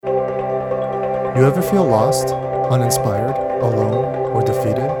You ever feel lost, uninspired, alone, or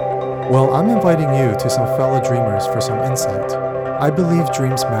defeated? Well, I'm inviting you to some fellow dreamers for some insight. I believe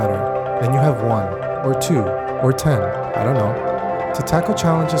dreams matter, and you have one, or two, or 10, I don't know. To tackle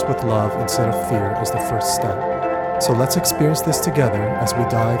challenges with love instead of fear is the first step. So let's experience this together as we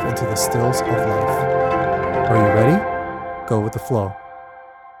dive into the stills of life. Are you ready? Go with the flow.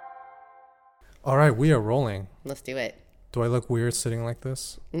 All right, we are rolling. Let's do it. Do I look weird sitting like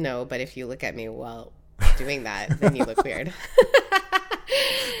this? No, but if you look at me while doing that, then you look weird.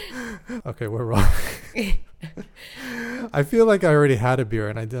 Okay, we're rolling. I feel like I already had a beer,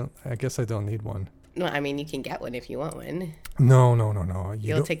 and I guess I don't need one. No, I mean, you can get one if you want one. No.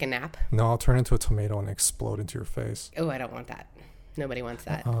 You'll take a nap? No, I'll turn into a tomato and explode into your face. Oh, I don't want that. Nobody wants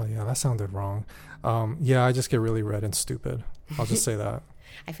that. Oh, yeah, that sounded wrong. Yeah, I just get really red and stupid. I'll just say that.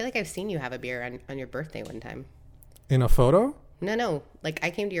 I feel like I've seen you have a beer on your birthday one time. In a photo? No. Like, I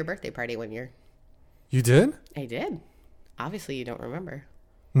came to your birthday party one year. You did? I did. Obviously, you don't remember.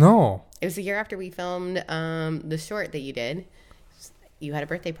 No. It was the year after we filmed the short that you did. You had a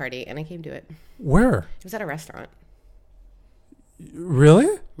birthday party, and I came to it. Where? It was at a restaurant.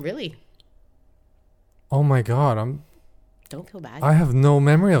 Really? Really? Oh, my God. Don't feel bad. I have no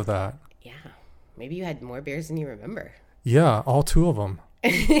memory of that. Yeah. Maybe you had more beers than you remember. Yeah, all two of them.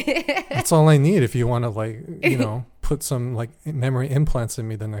 That's all I need if you want to, put some, memory implants in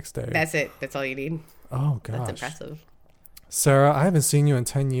me the next day. That's it. That's all you need. Oh, gosh. That's impressive. Sarah, I haven't seen you in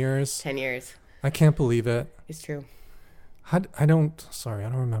 10 years. 10 years. I can't believe it. It's true. I don't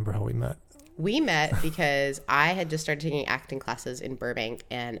remember how we met. We met because I had just started taking acting classes in Burbank,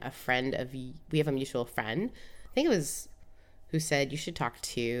 and we have a mutual friend, I think it was, who said you should talk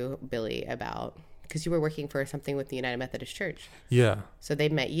to Billy about, because you were working for something with the United Methodist Church. Yeah. So they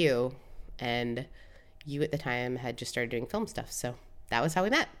met you, and you at the time had just started doing film stuff. So that was how we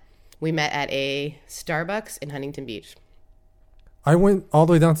met. We met at a Starbucks in Huntington Beach. I went all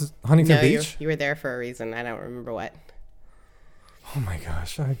the way down to Huntington Beach? You were there for a reason. I don't remember what. Oh my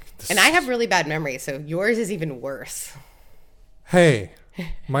gosh. And I have really bad memory, so yours is even worse. Hey,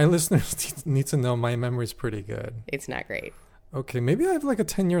 my listeners need to know my memory's pretty good. It's not great. Okay, maybe I have like a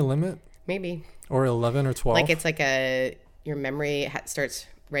 10-year limit. Maybe. Or 11 or 12. Like it's like your memory starts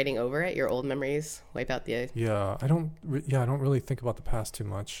writing over it. Your old memories wipe out the... Yeah, I don't really think about the past too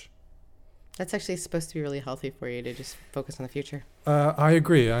much. That's actually supposed to be really healthy for you to just focus on the future. I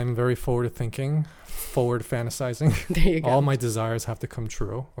agree. I'm very forward thinking, forward fantasizing. There you go. All my desires have to come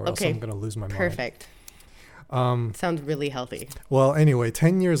true, or else I'm going to lose my mind. Perfect. Sounds really healthy. Well, anyway,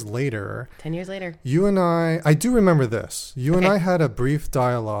 10 years later. 10 years later. You and I do remember this. You and I had a brief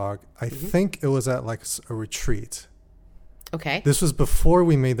dialogue. I think it was at like a retreat. Okay. This was before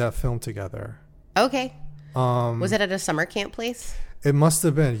we made that film together. Okay. Was it at a summer camp place? It must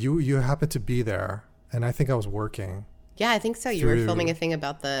have been. You happened to be there, and I think I was working. Yeah, I think so. You were filming a thing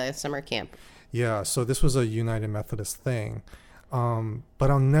about the summer camp. Yeah, so this was a United Methodist thing. But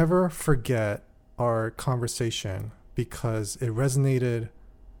I'll never forget our conversation because it resonated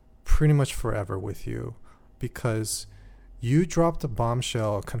pretty much forever with you, because you dropped a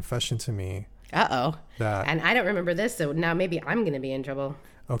bombshell confession to me. Uh-oh. And I don't remember this, so now maybe I'm going to be in trouble.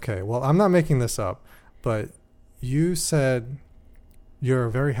 Okay, well, I'm not making this up, but you said you're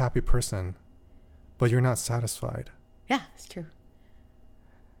a very happy person, but you're not satisfied. Yeah, it's true.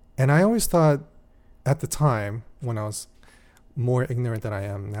 And I always thought at the time, when I was more ignorant than I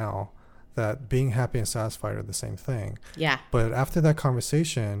am now, that being happy and satisfied are the same thing. Yeah. But after that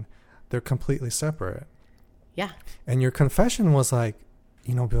conversation, they're completely separate. Yeah. And your confession was like,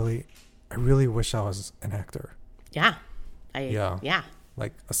 Billy, I really wish I was an actor. Yeah. Yeah.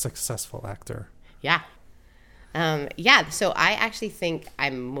 Like a successful actor. Yeah. So I actually think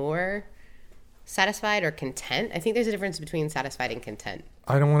I'm more satisfied or content. I think there's a difference between satisfied and content.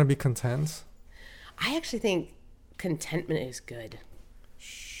 I don't want to be content. I actually think contentment is good.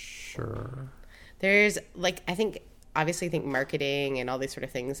 Sure. There's obviously marketing and all these sort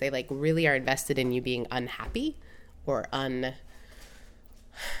of things, they really are invested in you being unhappy or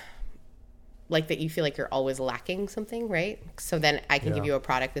that you feel like you're always lacking something, right? So then I can give you a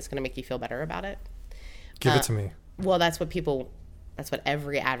product that's going to make you feel better about it. Give it to me. Well, that's what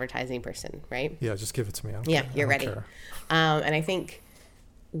every advertising person, right? Yeah, just give it to me. You're ready. And I think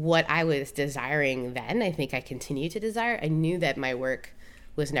what I was desiring then, I think I continue to desire. I knew that my work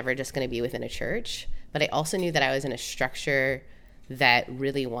was never just going to be within a church, but I also knew that I was in a structure that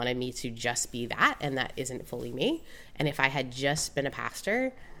really wanted me to just be that, and that isn't fully me. And if I had just been a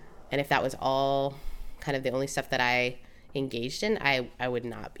pastor, and if that was all kind of the only stuff that I engaged in, I would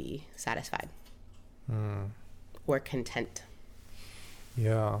not be satisfied or content.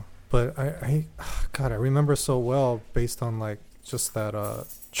 Yeah. But God, I remember so well based on like just that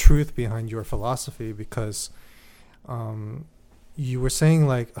truth behind your philosophy, because you were saying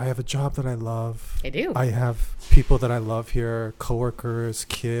like, I have a job that I love. I do. I have people that I love here, coworkers,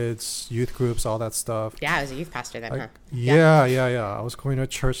 kids, youth groups, all that stuff. Yeah, I was a youth pastor then, huh? Yeah. I was going to a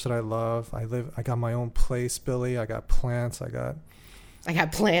church that I love. I got my own place, Billy. I got plants. I got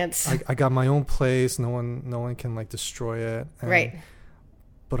plants. I got my own place. No one can like destroy it. Right.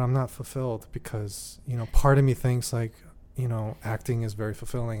 But I'm not fulfilled because, part of me thinks like, acting is very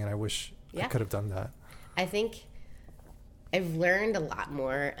fulfilling, and I wish I could have done that. I think I've learned a lot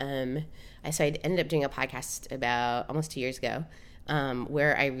more. So I ended up doing a podcast about almost 2 years ago,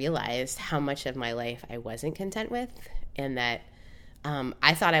 where I realized how much of my life I wasn't content with, and that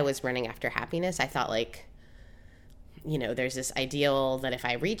I thought I was running after happiness. I thought like, there's this ideal that if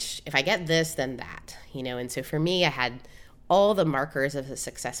I get this, then that, and so for me, I had all the markers of a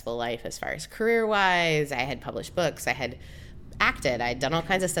successful life as far as career-wise. I had published books. I had acted. I had done all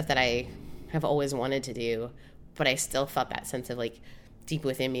kinds of stuff that I have always wanted to do, but I still felt that sense of like deep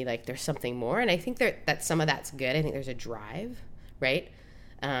within me, like there's something more. And I think that some of that's good. I think there's a drive, right?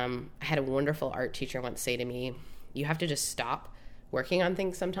 I had a wonderful art teacher once say to me, you have to just stop working on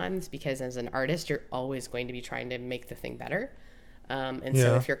things sometimes, because as an artist, you're always going to be trying to make the thing better.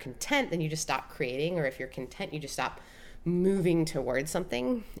 So if you're content, then you just stop creating, or if you're content, you just stop moving towards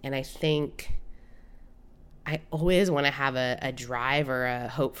something. And I think I always want to have a drive or a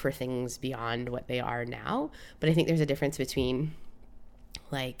hope for things beyond what they are now. But I think there's a difference between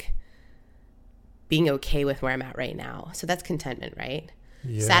like being okay with where I'm at right now. So that's contentment, right?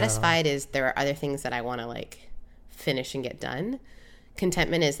 Yeah. Satisfied is there are other things that I want to like finish and get done.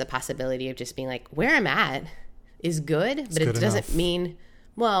 Contentment is the possibility of just being like, where I'm at is good, but it doesn't mean,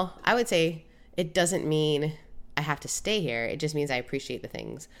 well, I would say it doesn't mean I have to stay here. It just means I appreciate the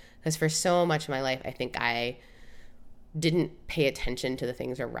things. Because for so much of my life, I think I didn't pay attention to the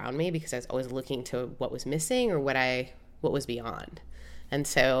things around me because I was always looking to what was missing or what was beyond. And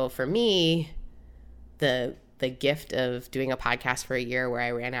so for me, the gift of doing a podcast for a year where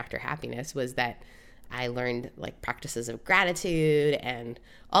I ran after happiness was that I learned like practices of gratitude and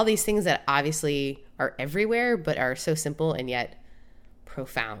all these things that obviously are everywhere, but are so simple and yet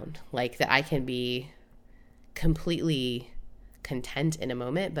profound. Like that I can be completely content in a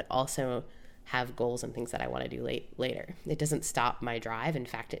moment, but also have goals and things that I want to do later. It doesn't stop my drive. In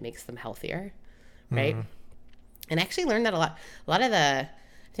fact, it makes them healthier, right? Mm-hmm. And I actually learned that a lot of I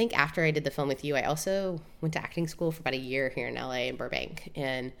think after I did the film with you, I also went to acting school for about a year here in LA in Burbank.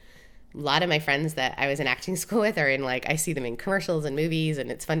 And a lot of my friends that I was in acting school with are in like, I see them in commercials and movies, and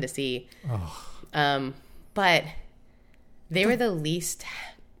it's fun to see. Oh. But they were the least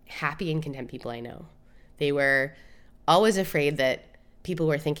happy and content people I know. They were always afraid that people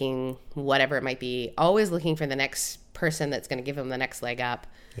were thinking whatever it might be, always looking for the next person that's going to give them the next leg up.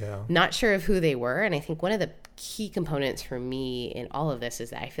 Yeah. Not sure of who they were. And I think one of the key components for me in all of this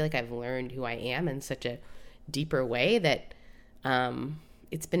is that I feel like I've learned who I am in such a deeper way that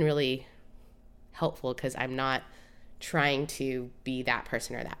it's been really helpful, because I'm not trying to be that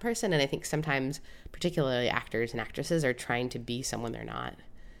person or that person. And I think sometimes, particularly actors and actresses, are trying to be someone they're not.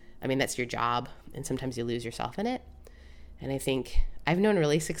 I mean, that's your job, and sometimes you lose yourself in it. And I think I've known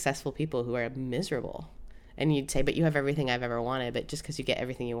really successful people who are miserable. And you'd say, but you have everything I've ever wanted. But just because you get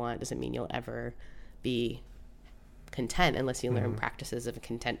everything you want doesn't mean you'll ever be content unless you learn practices of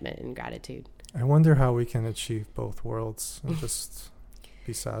contentment and gratitude. I wonder how we can achieve both worlds and just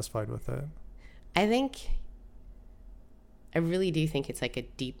be satisfied with it. I really do think it's like a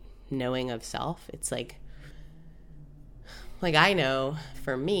deep knowing of self. It's like I know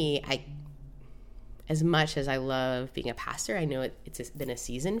for me, as much as I love being a pastor, I know it's been a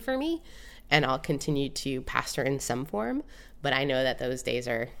season for me, and I'll continue to pastor in some form, but I know that those days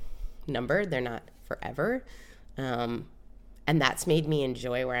are numbered. They're not forever. And that's made me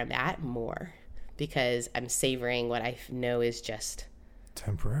enjoy where I'm at more, because I'm savoring what I know is just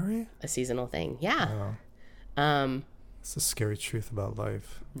temporary, a seasonal thing. Yeah. It's the scary truth about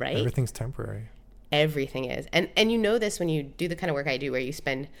life, right? Everything's temporary. Everything is. And you know this when you do the kind of work I do, where you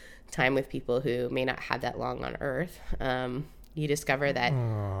spend time with people who may not have that long on earth. You discover that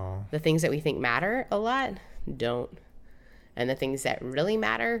the things that we think matter a lot don't. And the things that really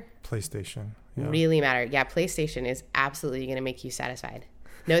matter, PlayStation. Yeah. Really matter. Yeah, PlayStation is absolutely going to make you satisfied.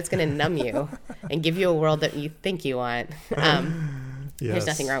 No, it's going to numb you and give you a world that you think you want. There's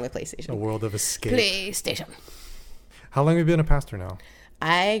nothing wrong with PlayStation. A world of escape. PlayStation. How long have you been a pastor now?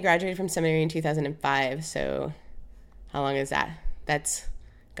 I graduated from seminary in 2005, so how long is that? That's,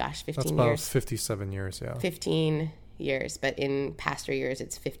 15 years. That's about 57 years, yeah. 15, years, but in pastor years,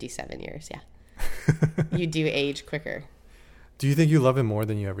 it's 57 years. Yeah. You do age quicker. Do you think you love it more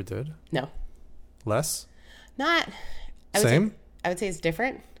than you ever did? No. Less? Not. Same? I would say it's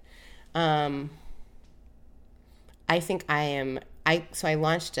different. I think so I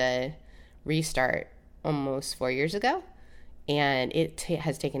launched a Restart almost 4 years ago, and it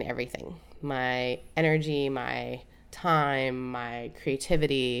has taken everything. My energy, my time, my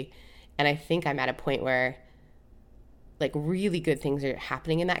creativity, and I think I'm at a point where like really good things are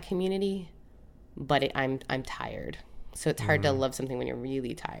happening in that community, but I'm tired. So it's hard to love something when you're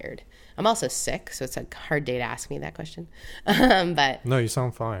really tired. I'm also sick, so it's a hard day to ask me that question. But No, you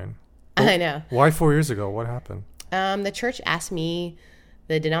sound fine. I know. Why 4 years ago? What happened?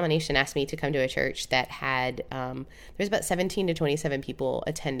 The denomination asked me to come to a church that had, there's about 17 to 27 people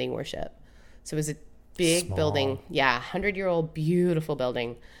attending worship. So it was a big Small. building. Yeah, 100-year-old, beautiful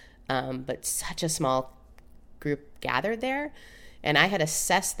building. But such a small group gathered there. And I had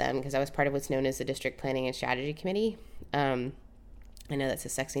assessed them because I was part of what's known as the District Planning and Strategy Committee. I know that's a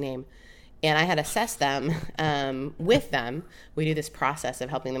sexy name. And I had assessed them with them. We do this process of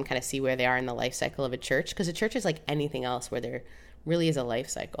helping them kind of see where they are in the life cycle of a church, because a church is like anything else where there really is a life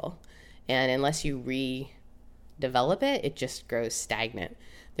cycle. And unless you redevelop it, it just grows stagnant.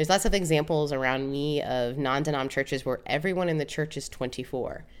 There's lots of examples around me of non-denom churches where everyone in the church is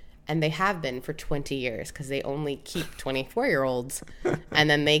 24. And they have been for 20 years because they only keep 24-year-olds. And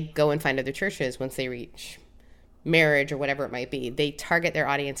then they go and find other churches once they reach marriage or whatever it might be. They target their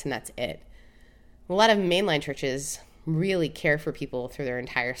audience and that's it. A lot of mainline churches really care for people through their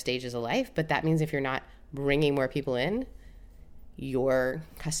entire stages of life, but that means if you're not bringing more people in, your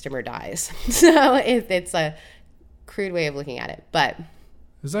customer dies. So it's a crude way of looking at it, but...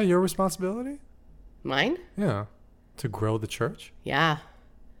 Is that your responsibility? Mine? Yeah. To grow the church? Yeah.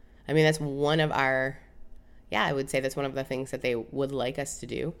 I mean, that's one of our... Yeah, I would say that's one of the things that they would like us to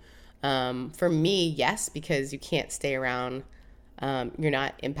do. For me, yes, because you can't stay around... you're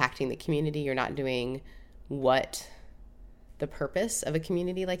not impacting the community. You're not doing what the purpose of a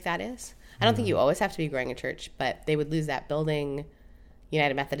community like that is. I don't think you always have to be growing a church, but they would lose that building.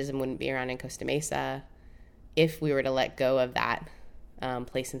 United Methodism wouldn't be around in Costa Mesa if we were to let go of that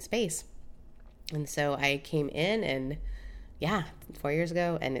place and space. And so I came in and 4 years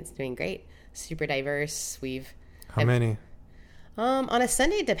ago, and it's doing great. Super diverse. How many? On a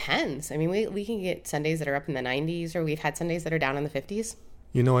Sunday, it depends. I mean, we can get Sundays that are up in the 90s, or we've had Sundays that are down in the 50s.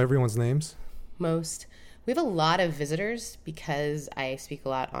 You know everyone's names? Most. We have a lot of visitors because I speak a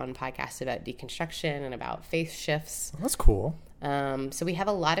lot on podcasts about deconstruction and about faith shifts. That's cool. So we have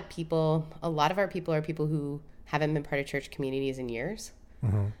a lot of people. A lot of our people are people who haven't been part of church communities in years.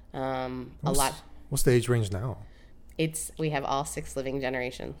 What's the age range now? We have all 6 living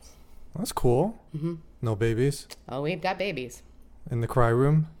generations. That's cool. Mm-hmm. No babies? Oh, we've got babies. In the cry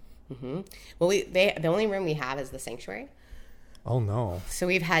room? Mm-hmm. Well, the only room we have is the sanctuary. Oh, no. So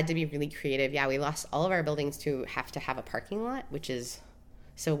we've had to be really creative. Yeah, we lost all of our buildings to have a parking lot, which is...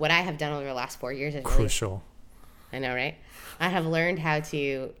 So what I have done over the last 4 years is crucial. I know, right? I have learned how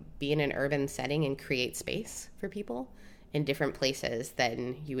to be in an urban setting and create space for people in different places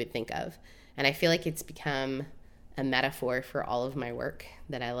than you would think of. And I feel like it's become a metaphor for all of my work,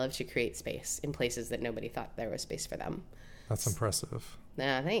 that I love to create space in places that nobody thought there was space for them. That's impressive.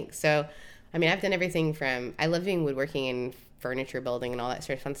 No, thanks. So, I mean, I've done everything from... I love doing woodworking and furniture building and all that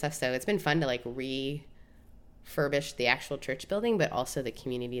sort of fun stuff. So it's been fun to like refurbish the actual church building, but also the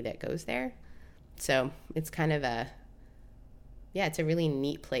community that goes there. So it's kind of it's a really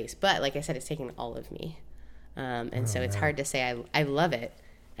neat place. But like I said, it's taken all of me. It's hard to say I love it,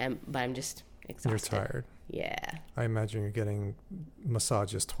 but I'm just exhausted. You're tired. Yeah. I imagine you're getting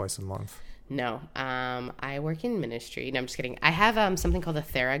massages twice a month. No, I work in ministry. No, I'm just kidding. I have something called a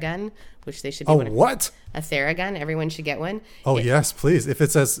Theragun, which they should be. Oh, what? A Theragun. Everyone should get one. Oh, yes, please. If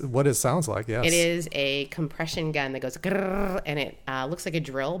it says what it sounds like, yes. It is a compression gun that goes grrr, and it looks like a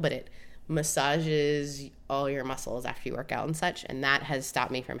drill, but it massages all your muscles after you work out and such, and that has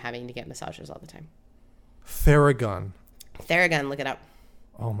stopped me from having to get massages all the time. Theragun. Theragun, look it up.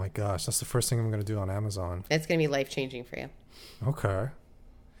 Oh, my gosh. That's the first thing I'm going to do on Amazon. It's going to be life-changing for you. Okay.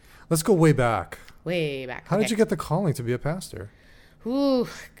 Let's go way back. Way back. How did you get the calling to be a pastor? Ooh,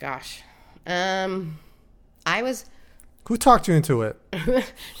 gosh. I was... Who talked you into it?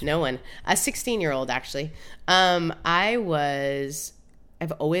 No one. A 16-year-old, actually. I've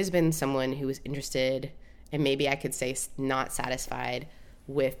always been someone who was interested, and maybe I could say not satisfied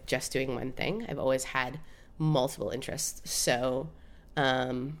with just doing one thing. I've always had multiple interests. So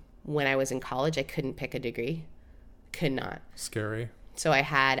when I was in college, I couldn't pick a degree. Could not. Scary. So I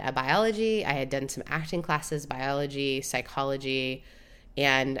had a biology, I had done some acting classes, biology, psychology,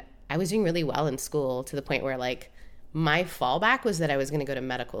 and I was doing really well in school to the point where like my fallback was that I was going to go to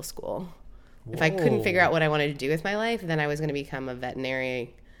medical school. Whoa. If I couldn't figure out what I wanted to do with my life, then I was going to become a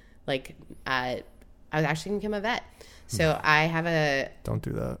veterinary. I was actually going to become a vet. So I have Don't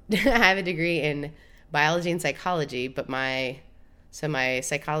do that. I have a degree in biology and psychology, but my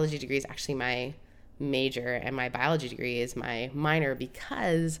psychology degree is actually my major and my biology degree is my minor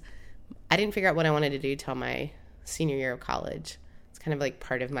because I didn't figure out what I wanted to do till my senior year of college. It's kind of like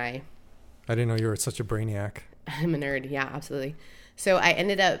part of my... I didn't know you were such a brainiac. I'm a nerd. Yeah, absolutely. So I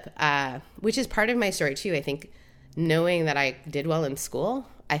ended up, which is part of my story too. I think knowing that I did well in school,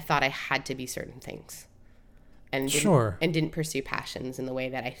 I thought I had to be certain things and didn't pursue passions in the way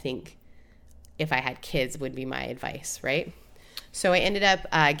that I think if I had kids would be my advice. Right. So I ended up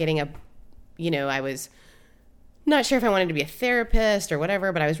getting I was not sure if I wanted to be a therapist or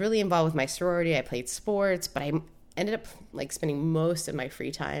whatever, but I was really involved with my sorority. I played sports, but I ended up like spending most of my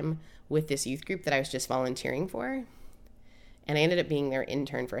free time with this youth group that I was just volunteering for. And I ended up being their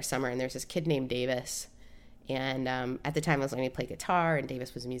intern for a summer. And there's this kid named Davis. And at the time I was learning to play guitar and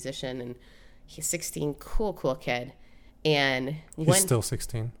Davis was a musician and he's 16, cool kid. And he's still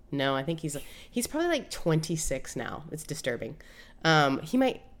 16. No, I think he's probably like 26 now. It's disturbing.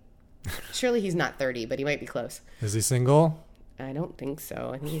 Surely he's not 30, but he might be close. Is he single? I don't think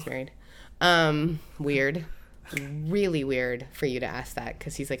so. I think he's married. Weird. Really weird for you to ask that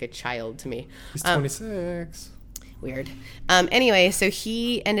because he's like a child to me. He's 26. Weird. Anyway, so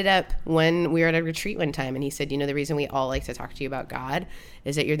he ended up when we were at a retreat one time and he said, the reason we all like to talk to you about God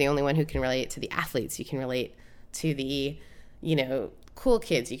is that you're the only one who can relate to the athletes. You can relate to the, cool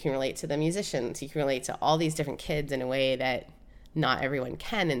kids. You can relate to the musicians. You can relate to all these different kids in a way that not everyone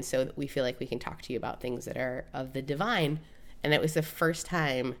can, and so we feel like we can talk to you about things that are of the divine. And it was the first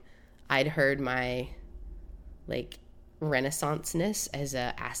time I'd heard my like renaissance-ness as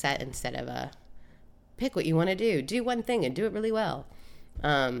a asset instead of a pick what you want to do one thing and do it really well.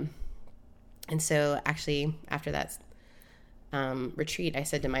 And so actually after that retreat, I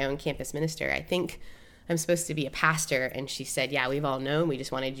said to my own campus minister, I think I'm supposed to be a pastor. And she said, yeah, we've all known, we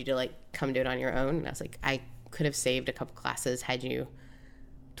just wanted you to like come do it on your own. And I was like, I could have saved a couple classes had you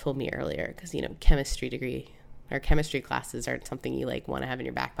told me earlier because chemistry classes aren't something you like want to have in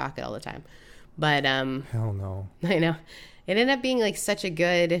your back pocket all the time. But hell no. I know it ended up being like such a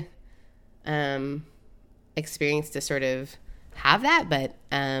good experience to sort of have that, but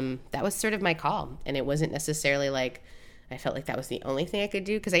that was sort of my call, and it wasn't necessarily like I felt like that was the only thing I could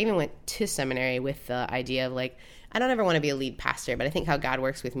do because I even went to seminary with the idea of like I don't ever want to be a lead pastor, but I think how God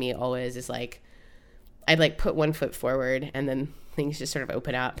works with me always is like I'd like put one foot forward and then things just sort of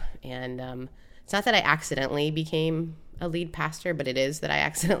open up. And it's not that I accidentally became a lead pastor, but it is that I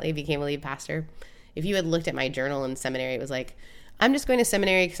accidentally became a lead pastor. If you had looked at my journal in seminary, it was like, I'm just going to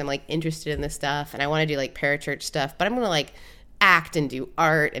seminary because I'm like interested in this stuff and I want to do like parachurch stuff, but I'm going to like act and do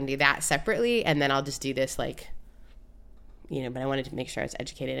art and do that separately. And then I'll just do this like, but I wanted to make sure I was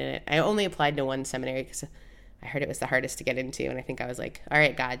educated in it. I only applied to one seminary because I heard it was the hardest to get into. And I think I was like, all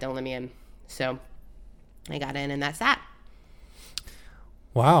right, God, don't let me in. So I got in, and that's that.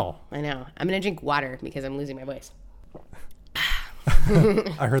 Wow. I know. I'm going to drink water because I'm losing my voice.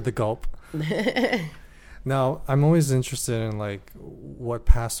 I heard the gulp. Now, I'm always interested in like what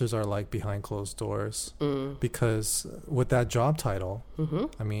pastors are like behind closed doors because with that job title,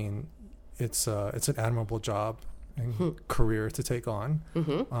 I mean, it's an admirable job and career to take on.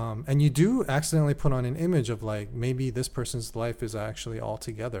 And you do accidentally put on an image of like maybe this person's life is actually all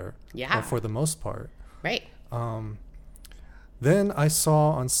together. Yeah. For the most part. Right. Then I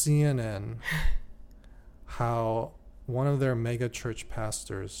saw on CNN how one of their mega church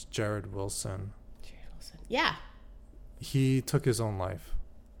pastors, Jared Wilson. Yeah. He took his own life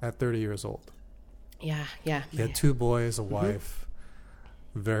at 30 years old. Yeah. He had 2 boys, a wife,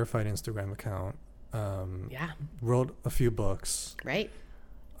 verified Instagram account. Wrote a few books. Right.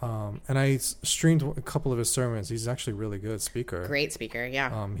 And I streamed a couple of his sermons. He's actually a really good speaker. Great speaker,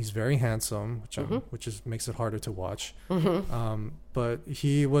 yeah. He's very handsome, which makes it harder to watch. But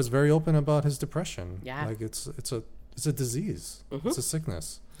he was very open about his depression. Yeah. Like it's a disease. It's a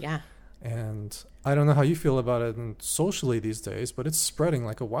sickness. Yeah. And I don't know how you feel about it socially these days, but it's spreading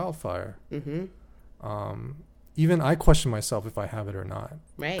like a wildfire. Even I question myself if I have it or not.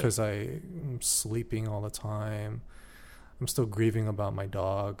 Right. Because I'm sleeping all the time. I'm still grieving about my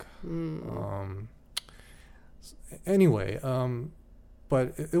dog. Anyway,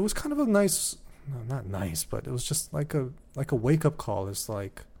 but it was kind of a nice, no, not nice, but it was just like a wake up call. It's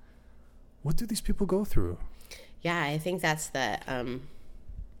like, what do these people go through? Yeah, I think that's the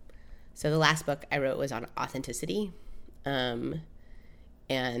so the last book I wrote was on authenticity. And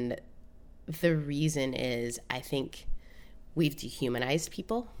the reason is I think we've dehumanized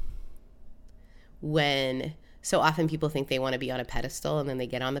people. When so often people think they want to be on a pedestal, and then they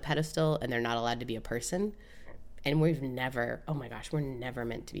get on the pedestal and they're not allowed to be a person. And we're never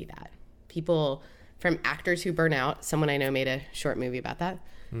meant to be that. People, from actors who burn out, someone I know made a short movie about that,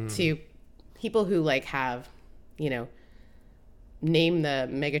 to people who like have, you know, name the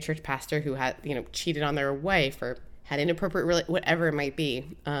megachurch pastor who had, you know, cheated on their wife or had inappropriate, whatever it might be.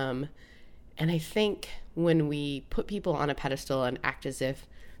 And I think when we put people on a pedestal and act as if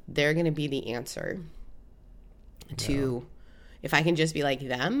they're going to be the answer to, if I can just be like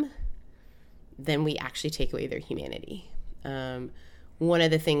them, then we actually take away their humanity. One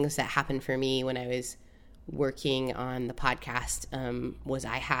of the things that happened for me when I was working on the podcast was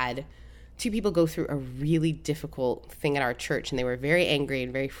I had two people go through a really difficult thing at our church, and they were very angry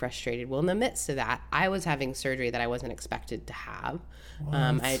and very frustrated. Well, in the midst of that, I was having surgery that I wasn't expected to have.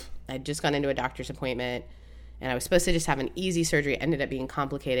 I'd just gone into a doctor's appointment, and I was supposed to just have an easy surgery. It ended up being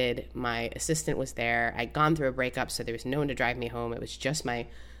complicated. My assistant was there. I'd gone through a breakup, so there was no one to drive me home. It was just my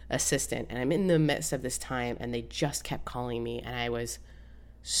assistant, and I'm in the midst of this time, and they just kept calling me, and I was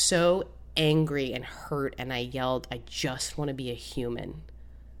so angry and hurt, and I yelled, I just want to be a human.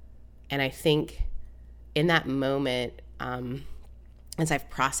 And I think in that moment, as I've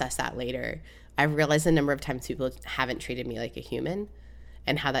processed that later, I've realized the number of times people haven't treated me like a human,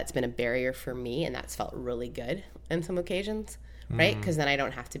 and how that's been a barrier for me, and that's felt really good on some occasions, right? Because then I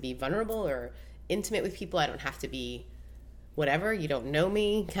don't have to be vulnerable or intimate with people. I don't have to be whatever, you don't know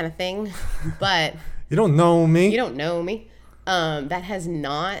me kind of thing. But you don't know me. That has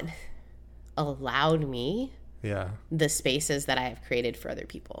not allowed me the spaces that I have created for other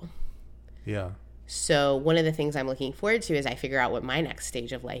people. Yeah. So one of the things I'm looking forward to is I figure out what my next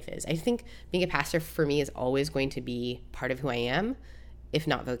stage of life is. I think being a pastor for me is always going to be part of who I am, if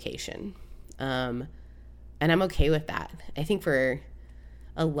not vocation. And I'm okay with that. I think for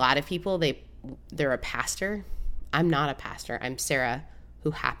a lot of people, they're a pastor. I'm not a pastor. I'm Sarah,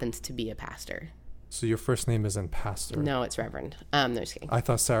 who happens to be a pastor. So your first name isn't Pastor? No, it's Reverend. No, just kidding. I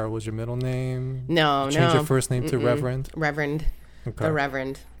thought Sarah was your middle name. No. Change your first name to Reverend? Reverend. Okay. The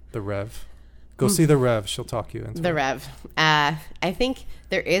Reverend. The Rev. Go see the Rev. She'll talk you into the it. Rev. I think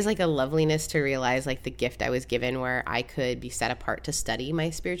there is like a loveliness to realize like the gift I was given where I could be set apart to study my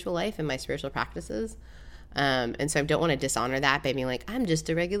spiritual life and my spiritual practices. And so I don't want to dishonor that by being like, I'm just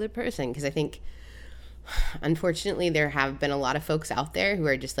a regular person. Because I think, unfortunately, there have been a lot of folks out there who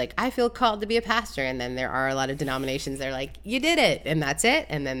are just like, I feel called to be a pastor. And then there are a lot of denominations that are like, you did it. And that's it.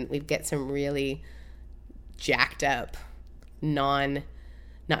 And then we get some really jacked up, not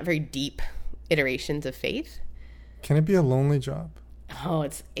very deep iterations of faith. Can it be a lonely job? Oh,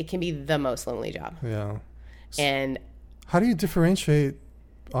 it can be the most lonely job. Yeah. And how do you differentiate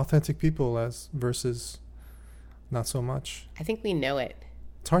authentic people versus not so much? I think we know it.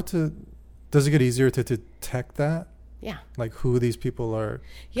 It's hard to. Does it get easier to detect that? Yeah. Like who these people are?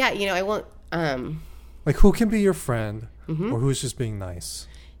 Yeah, I won't. Like who can be your friend or who's just being nice?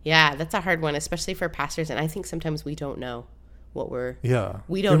 Yeah, that's a hard one, especially for pastors. And I think sometimes we don't know what we're. Yeah.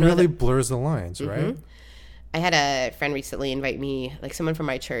 We don't know. It really blurs the lines, right? I had a friend recently invite me, like someone from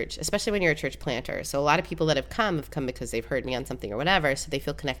my church, especially when you're a church planter. So a lot of people that have come because they've heard me on something or whatever, so they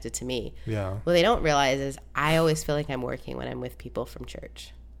feel connected to me. Yeah. What they don't realize is I always feel like I'm working when I'm with people from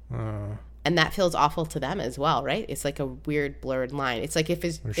church. And that feels awful to them as well, right? It's like a weird blurred line. It's like if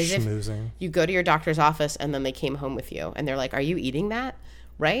you go to your doctor's office and then they came home with you and they're like, are you eating that?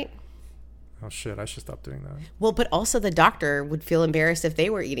 Right? Oh, shit, I should stop doing that. Well, but also the doctor would feel embarrassed if they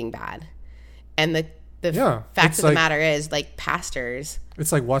were eating bad. And the fact of the matter is, like, pastors...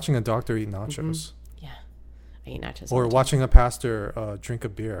 It's like watching a doctor eat nachos. Yeah. I eat nachos. Or watching a pastor drink a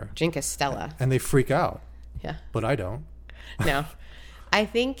beer. Drink a Stella. And they freak out. Yeah. But I don't. No. I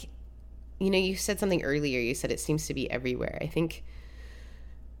think, you said something earlier. You said it seems to be everywhere. I think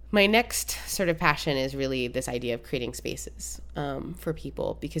my next sort of passion is really this idea of creating spaces for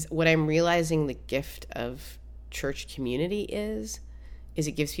people. Because what I'm realizing the gift of church community is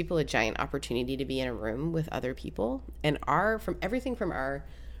it gives people a giant opportunity to be in a room with other people. And from everything from our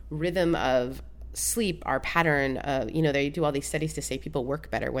rhythm of sleep, our pattern of, they do all these studies to say people work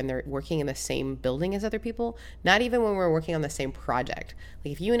better when they're working in the same building as other people, not even when we're working on the same project.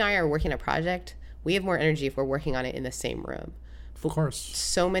 Like if you and I are working a project, we have more energy if we're working on it in the same room. Of course.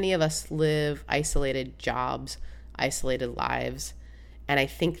 So many of us live isolated jobs, isolated lives. And I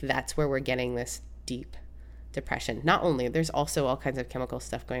think that's where we're getting this deep depression. Not only, there's also all kinds of chemical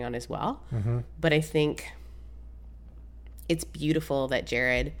stuff going on as well. But I think it's beautiful that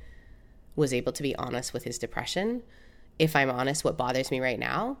Jared was able to be honest with his depression. If I'm honest, what bothers me right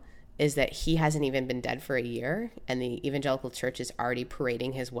now is that he hasn't even been dead for a year, and the evangelical church is already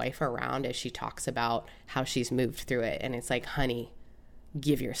parading his wife around as she talks about how she's moved through it. And it's like, honey,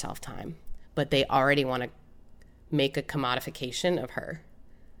 give yourself time. But they already want to make a commodification of her.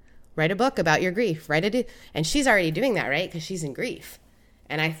 Write a book about your grief. And she's already doing that, right? Because she's in grief.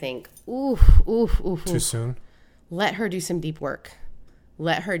 And I think, ooh. Too soon? Let her do some deep work.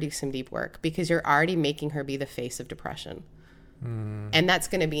 Let her do some deep work, because you're already making her be the face of depression. And that's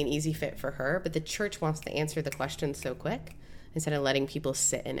going to be an easy fit for her. But the church wants to answer the question so quick instead of letting people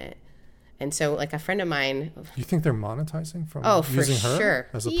sit in it. And so, like, a friend of mine... You think they're monetizing from using her sure.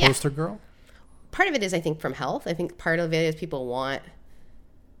 as a poster girl? Part of it is, I think, from health. I think part of it is people want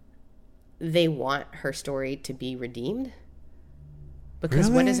her story to be redeemed. Because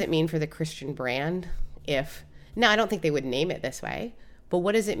Really? What does it mean for the Christian brand if... Now, I don't think they would name it this way, but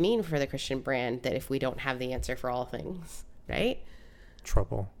what does it mean for the Christian brand that if we don't have the answer for all things, right?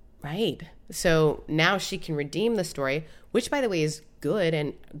 Trouble. Right. So now she can redeem the story, which, by the way, is good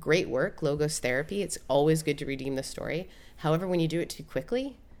and great work, logos therapy. It's always good to redeem the story. However, when you do it too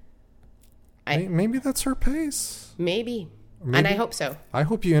quickly... Maybe that's her pace. Maybe. And I hope so. I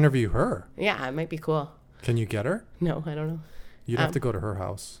hope you interview her. Yeah, it might be cool. Can you get her? No, I don't know. You'd have to go to her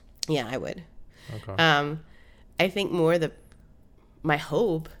house. Yeah, I would. Okay. I think more my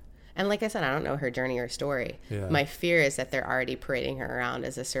hope, and like I said, I don't know her journey or story. Yeah. My fear is that they're already parading her around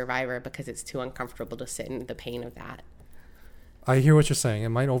as a survivor because it's too uncomfortable to sit in the pain of that. I hear what you're saying. It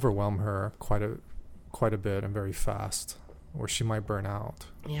might overwhelm her quite a bit and very fast, or she might burn out.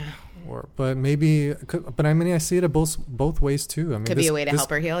 Yeah. But I mean, I see it both ways too. I mean, could be a way to help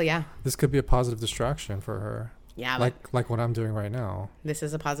her heal. Yeah. This could be a positive distraction for her. Yeah. Like what I'm doing right now. This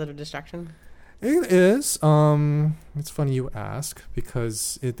is a positive distraction. It is. It's funny you ask,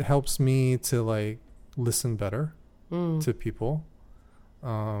 because it helps me to like listen better to people.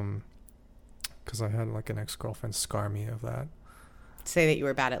 Because I had like an ex-girlfriend scar me of that. Say that you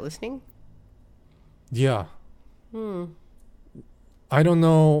were bad at listening? Yeah. I don't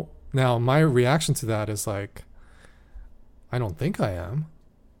know. Now, my reaction to that is like, I don't think I am.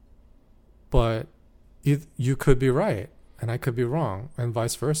 But you could be right, and I could be wrong, and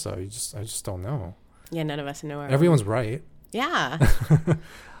vice versa. I just don't know. Yeah, none of us know. Everyone's right. Yeah.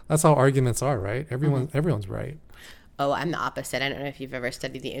 That's how arguments are, right? Everyone's right. Oh, I'm the opposite. I don't know if you've ever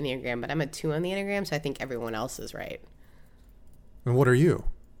studied the Enneagram, but I'm a 2 on the Enneagram, so I think everyone else is right. And what are you?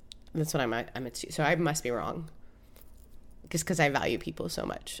 That's what I'm a 2. So I must be wrong. Just because I value people so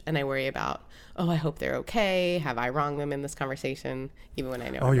much, and I worry about, I hope they're okay. Have I wronged them in this conversation? Even when I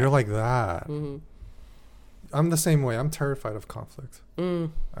know. Oh, you're like that. Mm-hmm. I'm the same way. I'm terrified of conflict.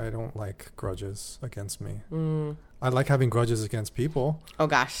 I don't like grudges against me. I like having grudges against people. Oh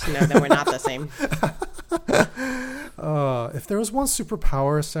gosh, no, then we're not the same. If there was one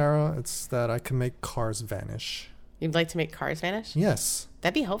superpower, Sarah, it's that I can make cars vanish. You'd like to make cars vanish? Yes.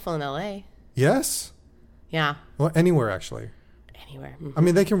 That'd be helpful in LA. Yes? Yeah. Well, anywhere, actually. Anywhere. I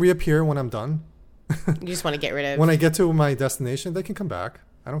mean, they can reappear when I'm done. You just want to get rid of... When I get to my destination, they can come back.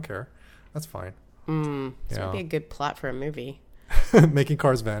 I don't care. That's fine. This would be a good plot for a movie. Making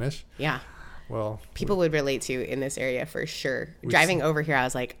cars vanish? Yeah. Well... People would relate to in this area for sure. Driving over here, I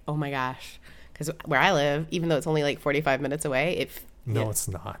was like, oh my gosh. Because where I live, even though it's only like 45 minutes away, it's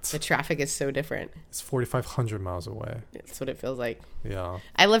not. The traffic is so different. It's 4,500 miles away. That's what it feels like. Yeah.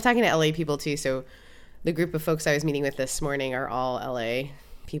 I love talking to LA people too. So the group of folks I was meeting with this morning are all LA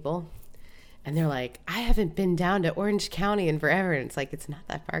people. And they're like, I haven't been down to Orange County in forever. And it's like, it's not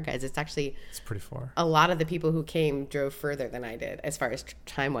that far, guys. It's pretty far. A lot of the people who came drove further than I did as far as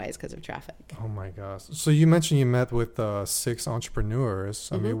time-wise because of traffic. Oh, my gosh. So you mentioned you met with 6 entrepreneurs.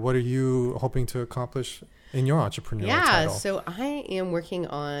 I mean, what are you hoping to accomplish in your entrepreneurial title? So I am working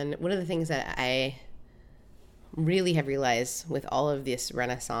on one of the things that I really have realized with all of this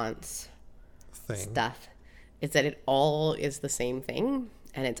Renaissance stuff is that it all is the same thing.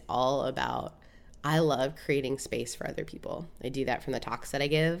 And it's all about, I love creating space for other people. I do that from the talks that I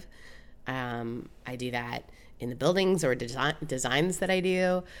give. I do that in the buildings or designs that I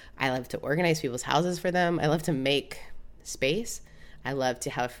do. I love to organize people's houses for them. I love to make space. I love to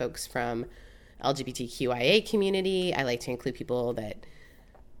have folks from LGBTQIA community. I like to include people that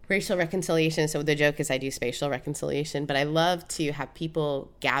racial reconciliation. So the joke is I do spatial reconciliation, but I love to have people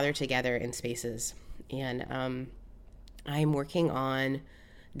gather together in spaces. And I'm working on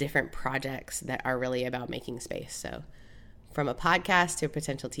different projects that are really about making space. So from a podcast to a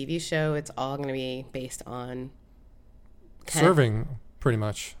potential TV show, it's all going to be based on serving, pretty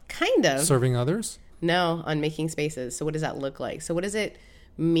much. Kind of. Serving others? No, on making spaces. So what does that look like? So what does it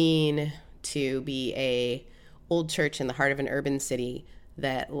mean to be a old church in the heart of an urban city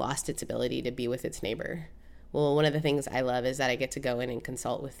that lost its ability to be with its neighbor? Well, one of the things I love is that I get to go in and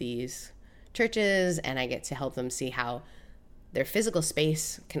consult with these churches, and I get to help them see how their physical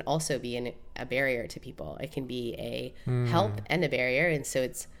space can also be a barrier to people. It can be a help and a barrier. And so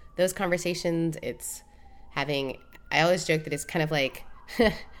it's those conversations, it's having, I always joke that it's kind of like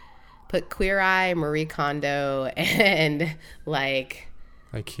put Queer Eye, Marie Kondo, and like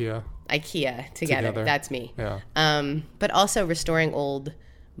IKEA together. That's me. Yeah. But also restoring old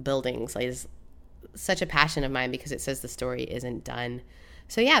buildings is such a passion of mine because it says the story isn't done.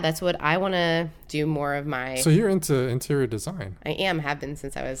 So yeah, that's what I want to do more of my... So you're into interior design? I have been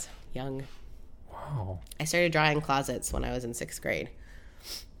since I was young. Wow. I started drawing closets when I was in 6th grade.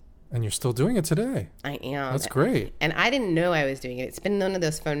 And you're still doing it today? I am. That's great. And I didn't know I was doing it. It's been one of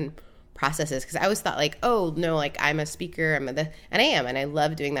those fun processes because I always thought like, oh, no, like I'm a speaker. And I am. And I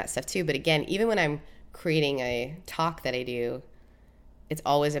love doing that stuff too. But again, even when I'm creating a talk that I do, it's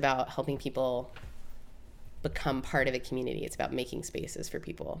always about helping people become part of a community. It's about making spaces for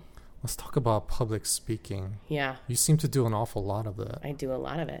people. Let's talk about public speaking. Yeah. You seem to do an awful lot of it. I do a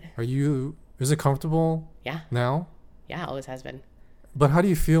lot of it. Is it comfortable? Yeah. Now? Yeah, always has been. But how do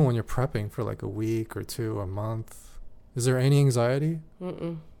you feel when you're prepping for like a week or 2, a month? Is there any anxiety?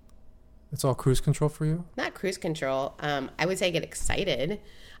 Mm-mm. It's all cruise control for you? Not cruise control. I would say I get excited.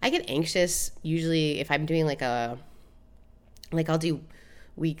 I get anxious usually if I'm doing I'll do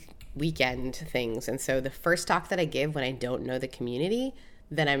weekend things. And so the first talk that I give when I don't know the community,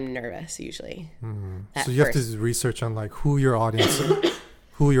 then I'm nervous usually. So you have to do research on like who your audience is.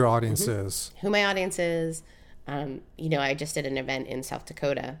 Who my audience is. I just did an event in South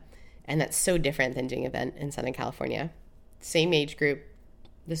Dakota, and that's so different than doing an event in Southern California. Same age group.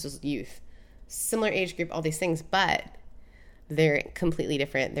 This was youth. Similar age group, all these things, but they're completely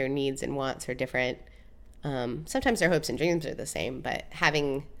different. Their needs and wants are different. Sometimes their hopes and dreams are the same, but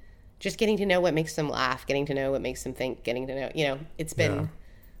getting to know what makes them laugh, getting to know what makes them think, getting to know, it's been,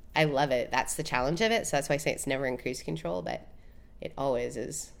 I love it. That's the challenge of it. So that's why I say it's never in cruise control, but it always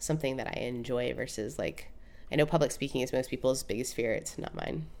is something that I enjoy versus I know public speaking is most people's biggest fear. It's not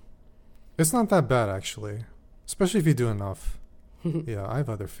mine. It's not that bad, actually, especially if you do enough. Yeah, I have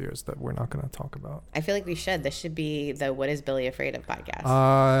other fears that we're not going to talk about. I feel like we should. This should be the What is Billy Afraid of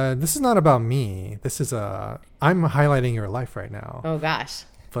podcast. This is not about me. This is I'm highlighting your life right now. Oh, gosh.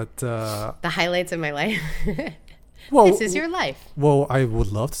 But the highlights of my life. Well, this is your life. Well, I would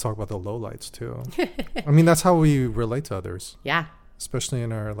love to talk about the lowlights too. I mean, that's how we relate to others. Yeah. Especially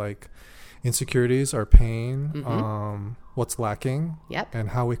in our insecurities, our pain, what's lacking, and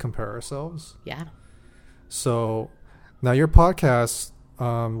how we compare ourselves. Yeah. So now your podcast,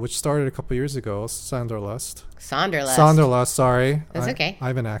 which started a couple years ago, Sonderlust, sorry. That's okay. I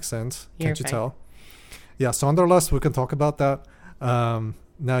have an accent. You're Can't you fine. tell? Yeah, Sonderlust, we can talk about that.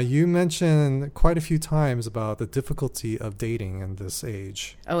 Now, you mentioned quite a few times about the difficulty of dating in this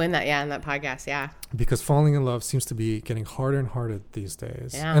age. Oh, in that podcast, yeah. Because falling in love seems to be getting harder and harder these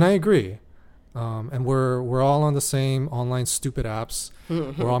days. Yeah. And I agree. And we're all on the same online stupid apps.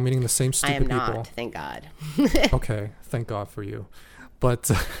 We're all meeting the same stupid people. I am not, thank God. Okay, thank God for you.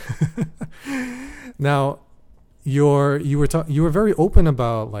 But now, you were very open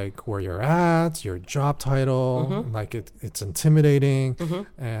about where you're at, your job title, it's intimidating,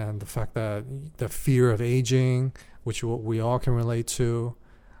 and the fact that the fear of aging, which we all can relate to.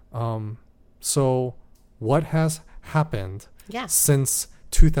 So what has happened since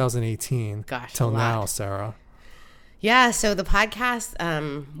 2018 till now, Sarah? Yeah, so the podcast,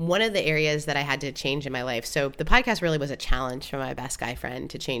 one of the areas that I had to change in my life. So the podcast really was a challenge for my best guy friend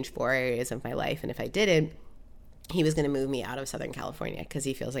to change 4 areas of my life, and if I did it, he was going to move me out of Southern California because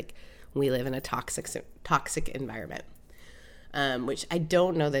he feels like we live in a toxic environment, which I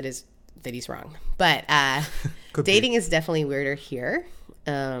don't know that he's wrong. But dating is definitely weirder here.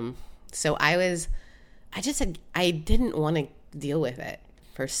 So I didn't want to deal with it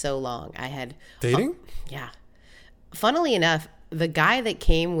for so long. I had dating. Yeah. Funnily enough, the guy that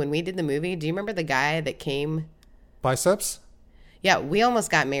came when we did the movie. Do you remember the guy that came? Biceps. Yeah, we almost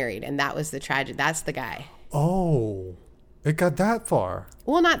got married, and that was the tragedy. That's the guy. Oh, it got that far.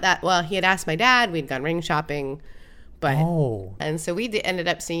 Well, not that. Well, he had asked my dad. We'd gone ring shopping. But and so we ended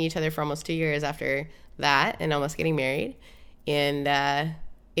up seeing each other for almost 2 years after that and almost getting married. And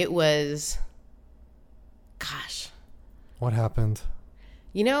it was, gosh. What happened?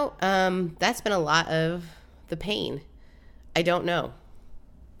 That's been a lot of the pain. I don't know.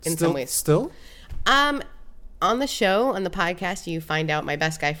 In some ways. Still? on the show, on the podcast, you find out my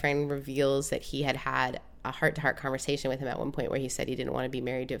best guy friend reveals that he had a heart-to-heart conversation with him at one point where he said he didn't want to be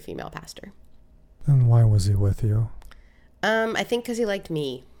married to a female pastor. Then why was he with you? I think because he liked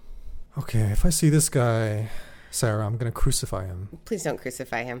me. Okay, if I see this guy, Sarah, I'm going to crucify him. Please don't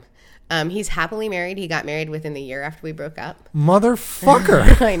crucify him. He's happily married. He got married within the year after we broke up.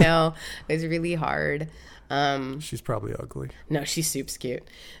 Motherfucker! I know. It was really hard. She's probably ugly. No, she's super cute.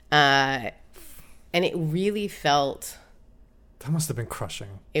 And it really felt... That must have been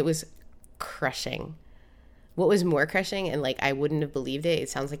crushing. It was crushing. What was more crushing, and like I wouldn't have believed it, it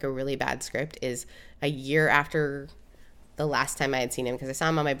sounds like a really bad script, is a year after the last time I had seen him, because I saw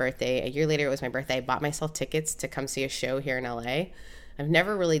him on my birthday. A year later, it was my birthday. I bought myself tickets to come see a show here in LA. I've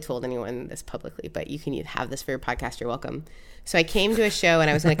never really told anyone this publicly, but you can have this for your podcast. You're welcome. So I came to a show, and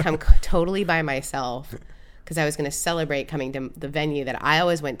I was going to come totally by myself because I was going to celebrate coming to the venue that I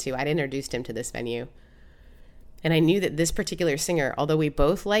always went to. I'd introduced him to this venue. And I knew that this particular singer, although we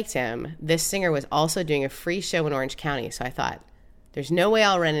both liked him, this singer was also doing a free show in Orange County. So I thought, there's no way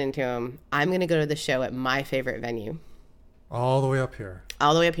I'll run into him. I'm going to go to the show at my favorite venue. All the way up here.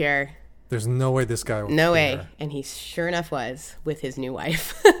 All the way up here. There's no way this guy was No way. there. And he sure enough was with his new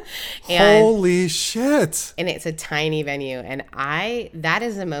wife. Holy shit. And it's a tiny venue. And that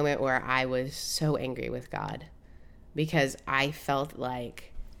is a moment where I was so angry with God because I felt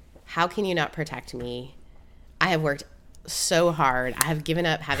like, how can you not protect me? I have worked so hard. I have given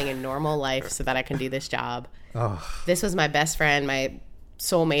up having a normal life so that I can do this job. Oh. This was my best friend, my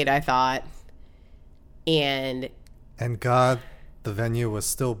soulmate, I thought. And God, the venue was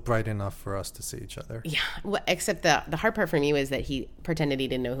still bright enough for us to see each other. yeah, except the hard part for me was that he pretended he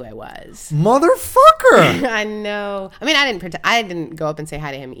didn't know who I was. Motherfucker! I know. I mean, I didn't go up and say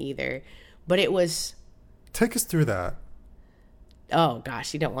hi to him either. But it was... Take us through that. Oh,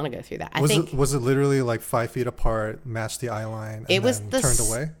 gosh, you don't want to go through that. Was it literally like 5 feet apart, matched the eye line, and then turned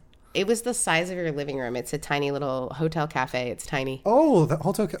away? It was the size of your living room. It's a tiny little hotel cafe. It's tiny. Oh, the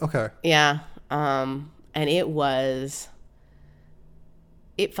hotel okay. Yeah. And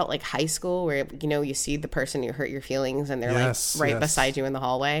it felt like high school where, you see the person who hurt your feelings and they're right beside you in the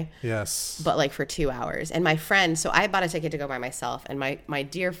hallway. Yes. But like for 2 hours. And my friend, so I bought a ticket to go by myself. And my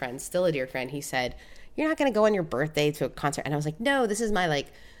dear friend, still a dear friend, he said, you're not going to go on your birthday to a concert. And I was like, no, this is my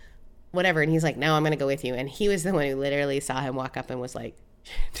whatever. And he's like, no, I'm going to go with you. And he was the one who literally saw him walk up and was like,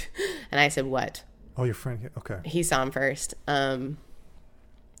 and I said, what? Oh, your friend. Okay. He saw him first. So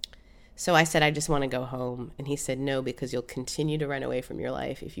I said, I just want to go home. And he said, no, because you'll continue to run away from your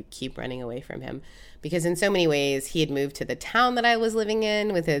life if you keep running away from him. Because in so many ways, he had moved to the town that I was living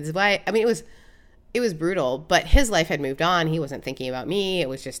in with his wife. I mean, it was brutal, but his life had moved on. He wasn't thinking about me. It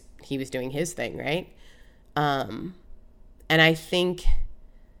was just, he was doing his thing, right? And I think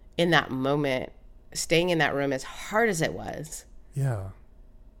in that moment, staying in that room as hard as it was. Yeah.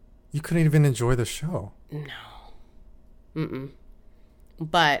 You couldn't even enjoy the show. No. Mm-mm.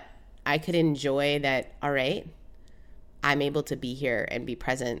 But I could enjoy that, all right, I'm able to be here and be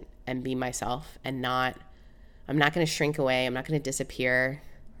present and be myself and I'm not going to shrink away. I'm not going to disappear.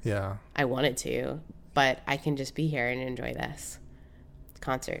 Yeah. I wanted to, but I can just be here and enjoy this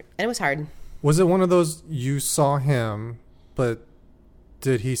concert. And it was hard. Was it one of those you saw him, but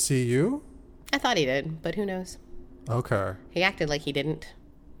did he see you? I thought he did, but who knows? Okay. He acted like he didn't.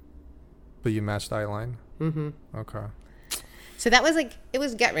 But you matched eye line? Mm-hmm. Okay. So that was it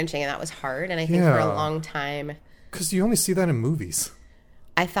was gut-wrenching, and that was hard. And I think for a long time... Because you only see that in movies.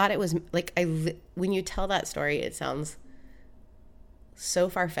 I thought it was, when you tell that story, it sounds so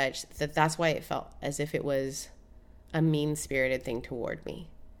far-fetched that's why it felt as if it was a mean-spirited thing toward me.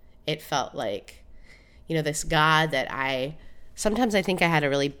 It felt like, this God that sometimes I think I had a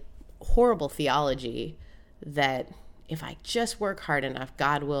really horrible theology that if I just work hard enough,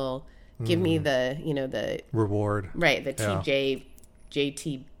 God will give me the reward. Right. The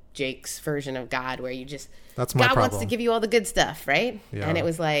JT Jake's version of God where you just, that's my God problem. wants to give you all the good stuff. Right. Yeah. And it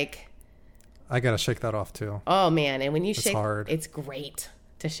was like, I got to shake that off too. Oh man. And when you shake, hard. It's great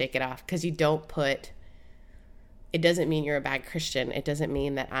to shake it off because you don't it doesn't mean you're a bad Christian. It doesn't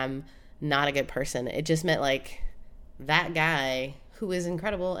mean that I'm not a good person. It just meant that guy who is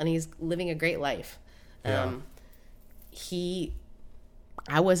incredible and he's living a great life. Yeah.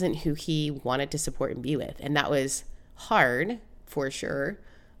 I wasn't who he wanted to support and be with. And that was hard for sure.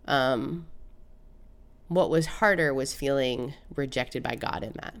 What was harder was feeling rejected by God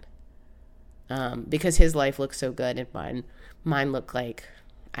in that. Because his life looked so good and mine looked like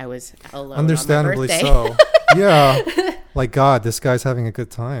I was alone. Understandably on my birthday. So. Yeah. Like, God, this guy's having a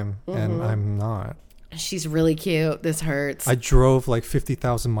good time and I'm not. She's really cute. This hurts. I drove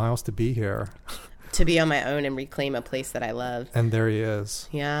 50,000 miles to be here. to be on my own and reclaim a place that I love. And there he is.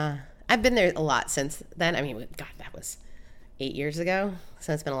 Yeah. I've been there a lot since then. I mean, God, that was 8 years ago.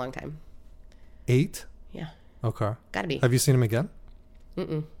 So it's been a long time. 8? Yeah. Okay. Gotta be. Have you seen him again?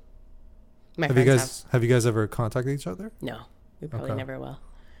 Mm-mm. Have you guys ever contacted each other? No. We probably never will.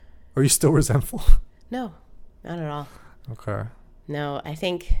 Are you still resentful? No. Not at all. Okay. No, I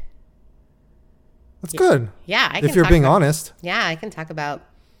think... That's good. Yeah. If you're being honest. Yeah, I can talk about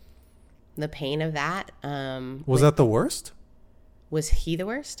the pain of that. Was that the worst? Was he the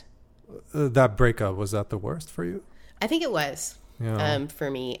worst? That breakup, was that the worst for you? I think it was. Yeah. For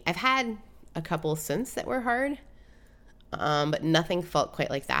me. I've had a couple since that were hard, but nothing felt quite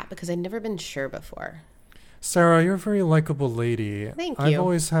like that because I'd never been sure before. Sarah, you're a very likable lady. Thank you. I've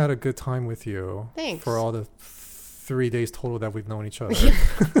always had a good time with you. Thanks. For all the 3 days total that we've known each other.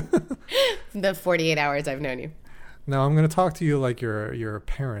 The 48 hours I've known you. Now I'm going to talk to you like your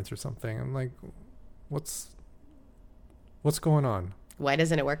parents or something. I'm like, what's going on? Why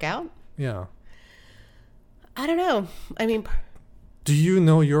doesn't it work out? Yeah. I don't know. I mean... Do you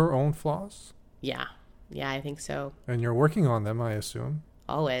know your own flaws? Yeah. Yeah, I think so. And you're working on them, I assume.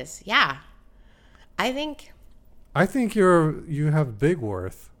 Always. Yeah. I think you have big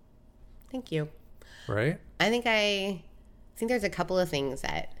worth. Thank you. Right? I think there's a couple of things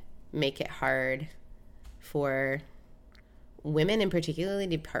that make it hard for women in particularly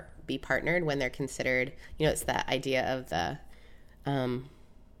to be partnered when they're considered, it's the idea of the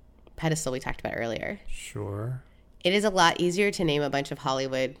pedestal we talked about earlier. Sure. It is a lot easier to name a bunch of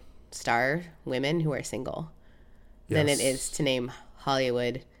Hollywood star women who are single than it is to name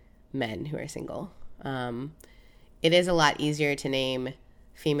Hollywood men who are single. It is a lot easier to name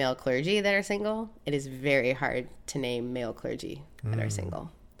female clergy that are single. It is very hard to name male clergy that are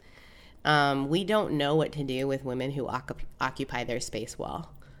single. We don't know what to do with women who occupy their space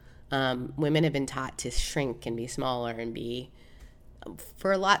well. Women have been taught to shrink and be smaller and be,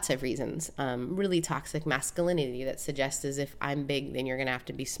 for lots of reasons, really toxic masculinity that suggests as if I'm big, then you're going to have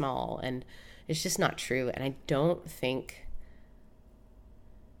to be small. And it's just not true. And I don't think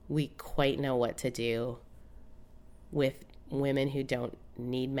we quite know what to do with women who don't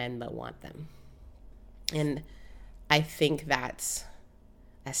need men but want them. And I think that's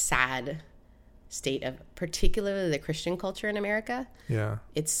a sad state of particularly the Christian culture in America. Yeah.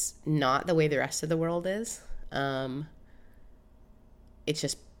 It's not the way the rest of the world is. It's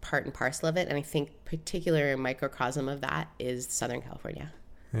just part and parcel of it. And I think particular microcosm of that is Southern California.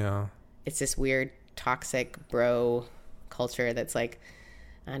 Yeah. It's this weird toxic bro culture that's like,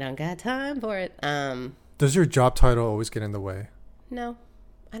 I don't got time for it. Does your job title always get in the way? No,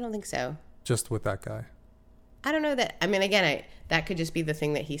 I don't think so. Just with that guy? I don't know that. I mean, again, that could just be the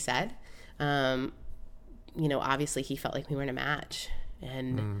thing that he said. Obviously he felt like we weren't a match,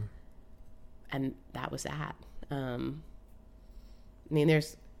 and that was that. I mean,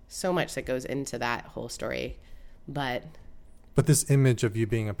 there's so much that goes into that whole story, but this image of you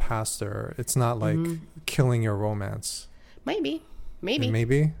being a pastor, it's not like killing your romance. Maybe.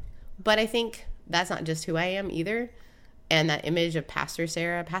 But I think that's not just who I am either. And that image of Pastor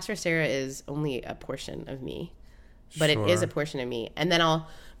Sarah is only a portion of me, but It is a portion of me. And then I'll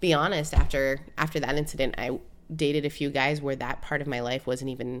be honest, after that incident, I dated a few guys where that part of my life wasn't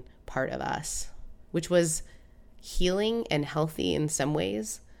even part of us, which was healing and healthy in some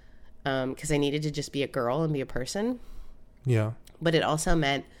ways, because I needed to just be a girl and be a person. Yeah. But it also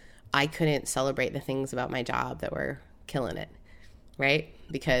meant I couldn't celebrate the things about my job that were killing it, right?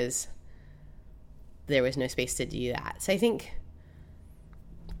 Because there was no space to do that. So I think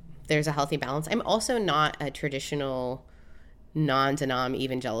there's a healthy balance. I'm also not a traditional non-denom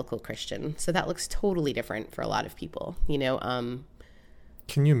evangelical Christian, so that looks totally different for a lot of people.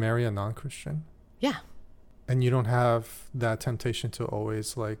 Can you marry a non-Christian? Yeah. And you don't have that temptation to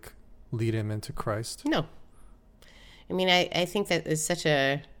always like lead him into Christ? No. I mean, I think that is such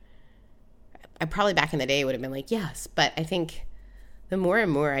I probably back in the day would have been like, yes, but I think the more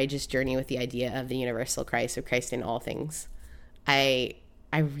and more I just journey with the idea of the universal Christ, of Christ in all things, I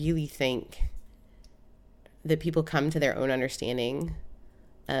really think that people come to their own understanding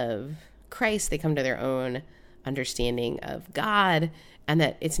of Christ. They come to their own understanding of God, and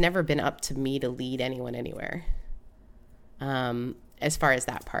that it's never been up to me to lead anyone anywhere. As far as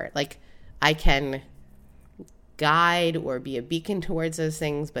that part, like I can guide or be a beacon towards those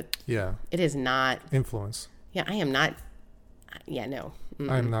things, but it is not influence. Yeah, I am not. Yeah, no.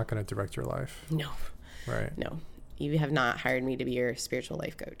 I'm not going to direct your life. No. Right. No. You have not hired me to be your spiritual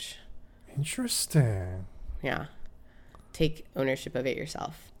life coach. Interesting. Yeah. Take ownership of it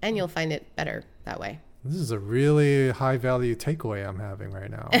yourself, and you'll find it better that way. This is a really high value takeaway I'm having right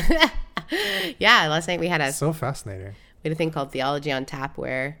now. Yeah, last night we had So fascinating. a thing called Theology on Tap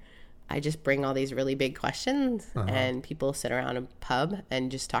where I just bring all these really big questions and people sit around a pub and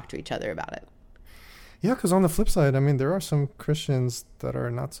just talk to each other about it. Yeah, because on the flip side, I mean, there are some Christians that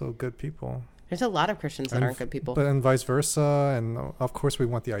are not so good people. There's a lot of Christians that aren't good people. But and vice versa. And of course, we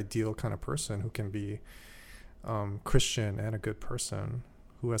want the ideal kind of person who can be Christian and a good person,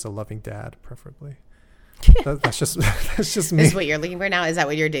 who has a loving dad, preferably. That's just me. This is what you're looking for now? Is that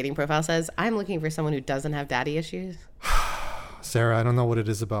what your dating profile says? I'm looking for someone who doesn't have daddy issues. Sarah, I don't know what it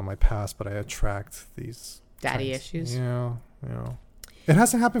is about my past, but I attract these Daddy issues? Yeah. It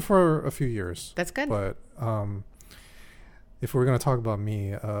hasn't happened for a few years. That's good. But if we're going to talk about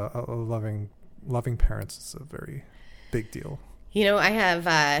me, loving parents is a very big deal. You know, I have,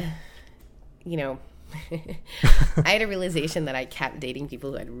 I had a realization that I kept dating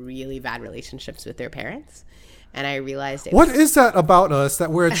people who had really bad relationships with their parents. And I realized What is that about us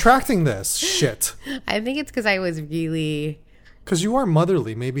that we're attracting this shit? I think it's because I was really... Because you are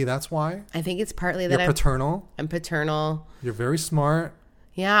motherly. Maybe that's why. I think it's partly that You're paternal. I'm paternal. You're very smart.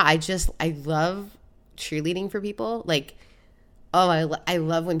 Yeah, I love cheerleading for people. Like, I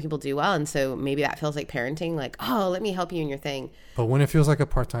love when people do well. And so maybe that feels like parenting. Like, oh, let me help you in your thing. But when it feels like a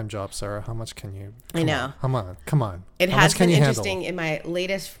part-time job, Sarah, how much can you... I know. Come on. It how has much can been you interesting handle? in my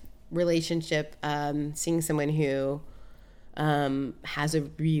latest relationship, seeing someone who has a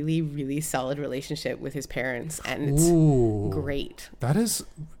really, really solid relationship with his parents. And it's great. That is...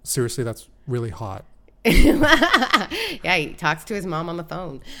 Seriously, that's really hot. Yeah, he talks to his mom on the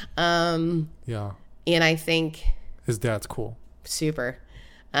phone. Yeah. And I think... His dad's cool. Super.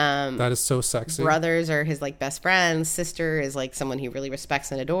 That is so sexy. Brothers are his like best friends. Sister is like someone he really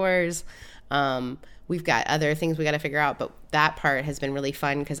respects and adores. We've got other things we got to figure out, but that part has been really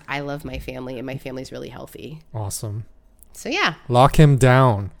fun because I love my family and my family's really healthy. Awesome. So yeah. Lock him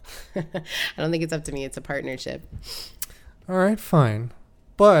down. I don't think it's up to me. It's a partnership. All right, fine.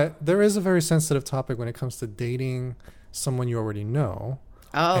 But there is a very sensitive topic when it comes to dating someone you already know.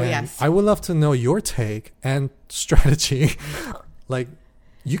 Oh, and yes. I would love to know your take and strategy. Like,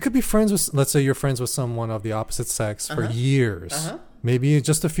 you could be friends with, let's say you're friends with someone of the opposite sex for years. Maybe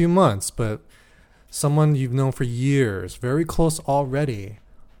just a few months, but someone you've known for years, very close already.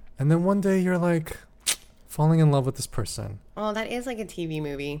 And then one day you're like falling in love with this person. Oh, that is like a TV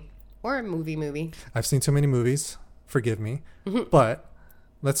movie or a movie. I've seen too many movies. Forgive me. But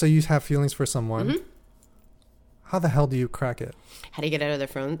let's say you have feelings for someone. How the hell do you crack it? How do you get out of the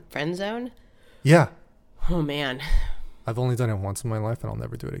friend zone? Yeah. Oh, man. I've only done it once in my life and I'll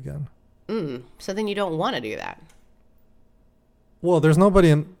never do it again. So then you don't want to do that. Well, there's nobody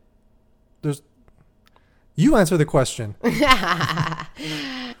in... You answer the question. I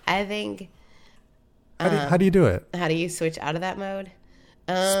think... How do you do it? How do you switch out of that mode?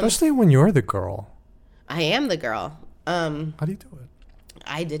 Especially when you're the girl. I am the girl. How do you do it?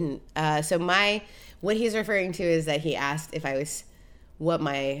 I didn't. So what he's referring to is that he asked if I was, what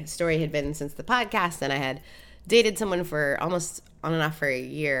my story had been since the podcast, and I had dated someone for almost on and off for a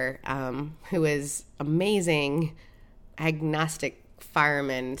year, who was amazing, agnostic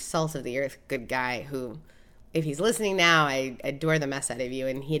fireman, salt of the earth, good guy who, if he's listening now, I adore the mess out of you,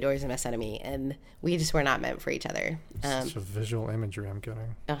 and he adores the mess out of me, and we just were not meant for each other. Such a visual imagery I'm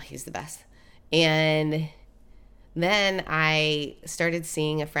getting. Oh, he's the best. And then I started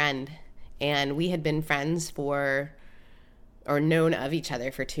seeing a friend, and we had been friends or known of each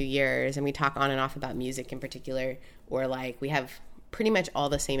other for 2 years, and we talk on and off about music in particular, or like we have pretty much all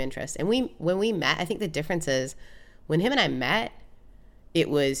the same interests. And when we met, I think the difference is when him and I met, it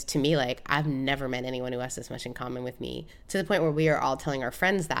was to me like I've never met anyone who has this much in common with me, to the point where we are all telling our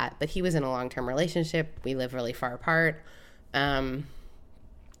friends that. But he was in a long-term relationship. We live really far apart.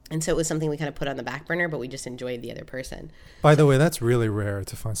 And so it was something we kind of put on the back burner, but we just enjoyed the other person. By the way, that's really rare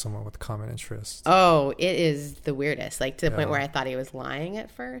to find someone with common interests. Oh, it is the weirdest. Like to the point where I thought he was lying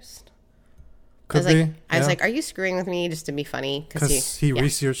at first. Could I was like, are you screwing with me just to be funny? Because he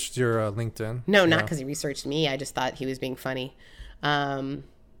researched your LinkedIn. No, not because he researched me. I just thought he was being funny. And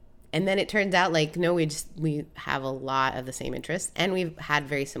then it turns out like, no, we have a lot of the same interests, and we've had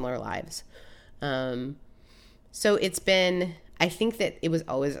very similar lives. So it's been, I think that it was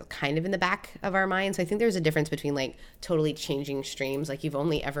always kind of in the back of our minds. So I think there's a difference between like totally changing streams. Like you've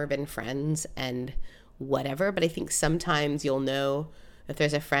only ever been friends and whatever. But I think sometimes you'll know if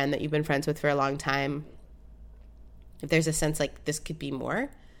there's a friend that you've been friends with for a long time, if there's a sense like this could be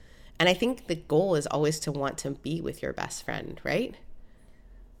more. And I think the goal is always to want to be with your best friend, right?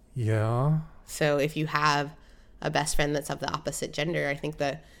 Yeah. So if you have a best friend that's of the opposite gender, I think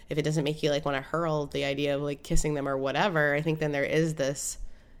that if it doesn't make you like want to hurl the idea of like kissing them or whatever, I think then there is this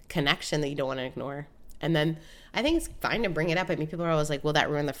connection that you don't want to ignore. And then I think it's fine to bring it up. I mean, people are always like, will that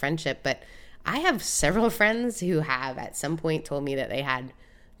ruin the friendship? But I have several friends who have at some point told me that they had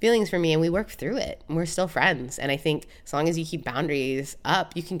feelings for me, and we worked through it, and we're still friends. And I think as long as you keep boundaries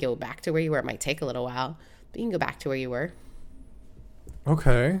up, you can go back to where you were. It might take a little while, but you can go back to where you were.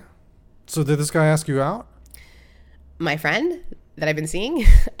 Okay. So did this guy ask you out? My friend that I've been seeing?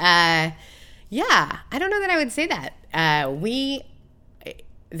 Yeah, I don't know that I would say that.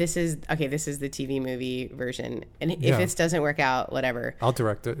 This is the TV movie version. And if this doesn't work out, whatever. I'll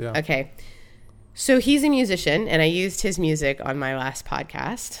direct it, yeah. Okay. So he's a musician, and I used his music on my last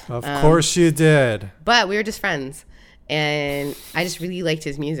podcast. Of course you did. But we were just friends, and I just really liked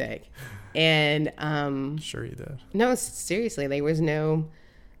his music. And sure you did. No, seriously, there was no.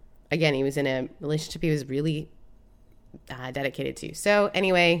 Again, he was in a relationship he was really dedicated to. So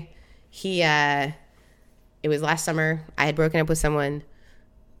anyway, it was last summer. I had broken up with someone,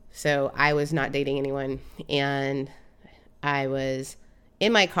 so I was not dating anyone, and I was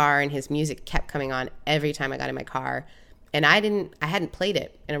in my car, and his music kept coming on every time I got in my car, and I hadn't played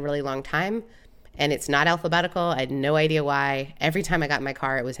it in a really long time, and it's not alphabetical. I had no idea why. Every time I got in my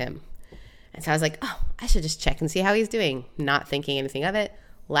car, it was him. And so I was like, oh, I should just check and see how he's doing, not thinking anything of it.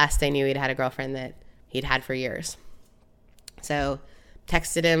 Last I knew, he'd had a girlfriend that he'd had for years. So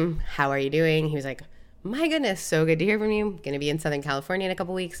texted him, how are you doing? He was like, my goodness, so good to hear from you. Going to be in Southern California in a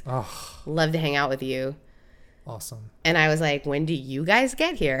couple weeks. Oh, love to hang out with you. Awesome. And I was like, when do you guys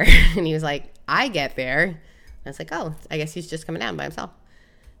get here? And he was like, I get there. And I was like, oh, I guess he's just coming down by himself.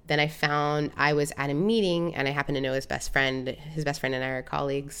 Then I found I was at a meeting, and I happened to know his best friend. His best friend and I are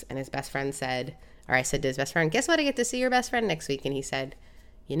colleagues. And his best friend said, or I said to his best friend, guess what? I get to see your best friend next week. And he said,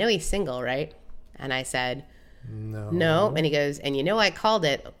 you know he's single, right? And I said, no. And he goes, and you know I called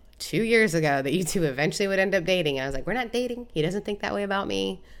it 2 years ago that you two eventually would end up dating. And I was like, we're not dating. He doesn't think that way about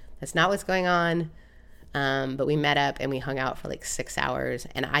me. That's not what's going on. But we met up and we hung out for like 6 hours.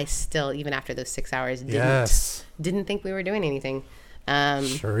 And I still, even after those 6 hours, didn't think we were doing anything.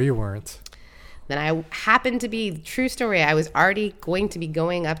 Sure you weren't. Then I happened to be, true story, I was already going to be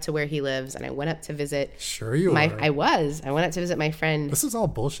going up to where he lives, and I went up to visit. Sure you were. I went up to visit my friend. This is all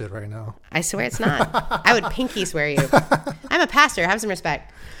bullshit right now. I swear it's not. I would pinky swear you. I'm a pastor. Have some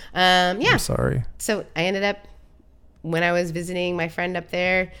respect. Yeah. I'm sorry. So I ended up, when I was visiting my friend up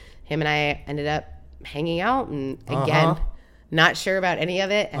there, him and I ended up hanging out, and again, not sure about any of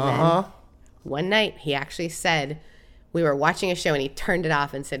it. And then one night he actually said, we were watching a show and he turned it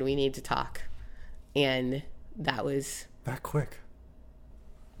off and said, we need to talk. And that was... That quick?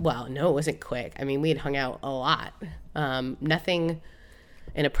 Well, no, it wasn't quick. I mean, we had hung out a lot. Nothing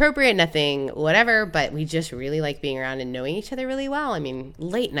inappropriate, nothing whatever, but we just really like being around and knowing each other really well. I mean,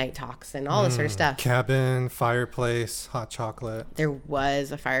 late night talks and all this sort of stuff. Cabin, fireplace, hot chocolate. There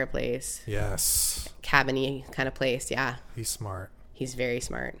was a fireplace. Yes. Cabin-y kind of place, yeah. He's smart. He's very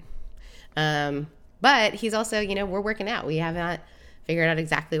smart. But he's also, we're working out. We have not figured out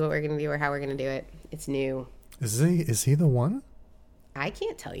exactly what we're going to do or how we're going to do it. It's new. Is he the one? I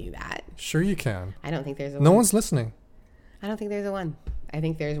can't tell you that. Sure you can. I don't think there's a one. No one. one's listening. I don't think there's a one. I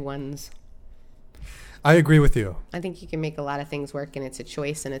think there's ones. I agree with you. I think you can make a lot of things work, and it's a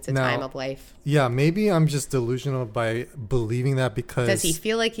choice, and it's a time of life. Yeah, maybe I'm just delusional by believing that because... Does he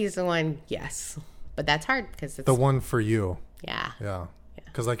feel like he's the one? Yes. But that's hard because it's... The one for you. Yeah. Yeah.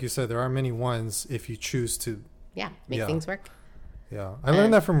 Because like you said, there are many ones if you choose to... Make things work. Yeah. I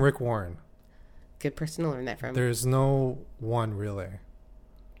learned that from Rick Warren. Good person to learn that from. There's no one really.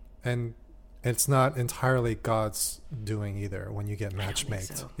 And it's not entirely God's doing either when you get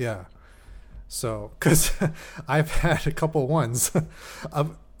matchmaked. So. Yeah. So, because I've had a couple ones.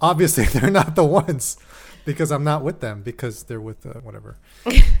 Obviously, they're not the ones because I'm not with them because they're with whatever.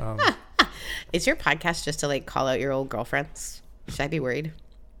 Is your podcast just to like call out your old girlfriends? Should I be worried?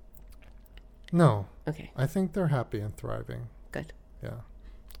 No. Okay. I think they're happy and thriving. Good. Yeah.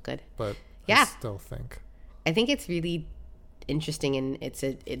 Good. But yeah. I still think. I think it's really interesting, and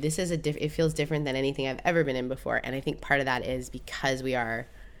it feels different than anything I've ever been in before. And I think part of that is because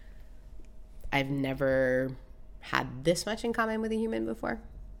I've never had this much in common with a human before.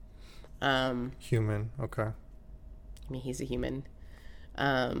 Human. Okay. I mean, he's a human.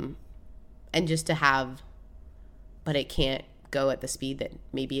 And just to have, but it can't go at the speed that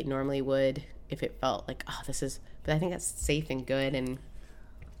maybe it normally would if it felt like, but I think that's safe and good. And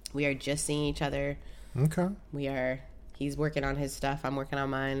we are just seeing each other. Okay. He's working on his stuff. I'm working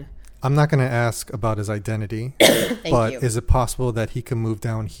on mine. I'm not going to ask about his identity, but is it possible that he can move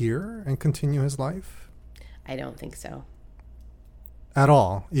down here and continue his life? I don't think so. At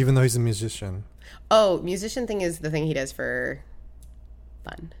all, even though he's a musician. Oh, musician thing is the thing he does for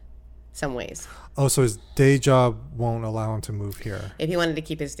fun, some ways. Oh, so his day job won't allow him to move here. If he wanted to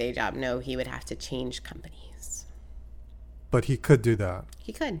keep his day job, no, he would have to change companies. But he could do that.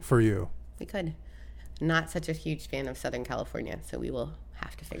 He could. For you. He could. Not such a huge fan of Southern California, so we will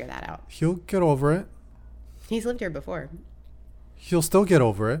have to figure that out. He'll get over it. He's lived here before. He'll still get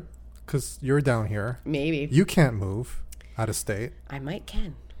over it because you're down here. Maybe. You can't move out of state. I might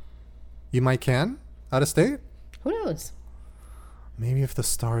can. You might can out of state? Who knows? Maybe if the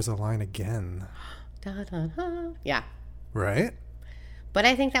stars align again. Da, da, da. Yeah. Right? But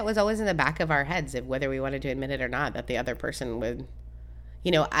I think that was always in the back of our heads, if whether we wanted to admit it or not, that the other person would,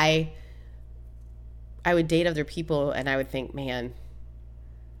 you know, I would date other people and I would think, man,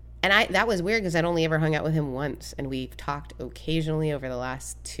 and that was weird because I'd only ever hung out with him once, and we've talked occasionally over the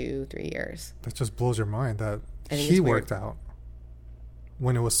last 2-3 years. That just blows your mind that I think he it's worked weird. out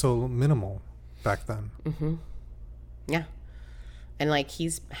when it was so minimal back then. Mm-hmm. Yeah. And like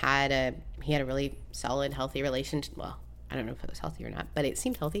he had a really solid, healthy relationship. Well, I don't know if it was healthy or not, but it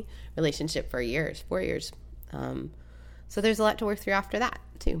seemed healthy relationship for years, 4 years. So there's a lot to work through after that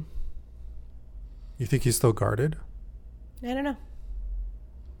too. You think he's still guarded? I don't know.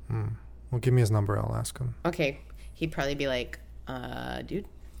 Well, give me his number. I'll ask him. Okay. He'd probably be like, dude.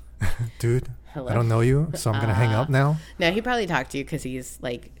 Dude, Hello? I don't know you, so I'm going to hang up now. No, he'd probably talk to you because he's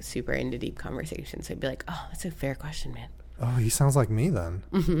like super into deep conversations. So he'd be like, oh, that's a fair question, man. Oh, he sounds like me then.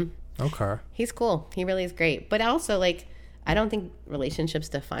 Mm-hmm. Okay. He's cool. He really is great. But also, like, I don't think relationships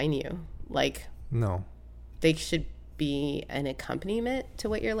define you. Like, No. they should be an accompaniment to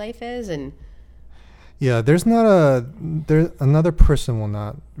what your life is. And Yeah, another person will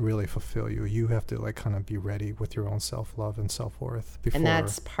not really fulfill you. You have to like kind of be ready with your own self-love and self-worth before. and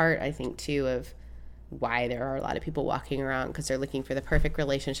that's part, I think, too, of why there are a lot of people walking around, because they're looking for the perfect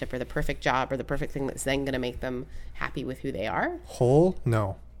relationship or the perfect job or the perfect thing that's then going to make them happy with who they are. whole.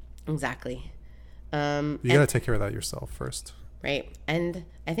 No, Exactly. you got to take care of that yourself first. Right. And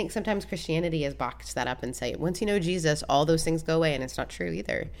I think sometimes Christianity has boxed that up and say, once you know Jesus, all those things go away. And it's not true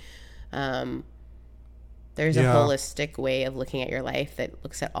either. There's a holistic way of looking at your life that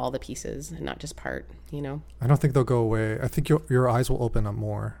looks at all the pieces and not just part, you know? I don't think they'll go away. I think your eyes will open up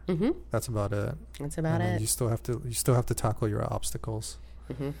more. Mm-hmm. That's about it. That's about And then it. You still have to tackle your obstacles,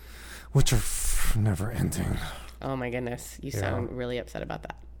 which are never ending. Oh my goodness. You Yeah. sound really upset about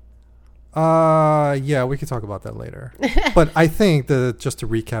that. Yeah, we could talk about that later. But I think just to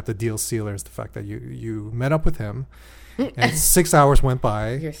recap, the deal sealer is the fact that you met up with him, and 6 hours went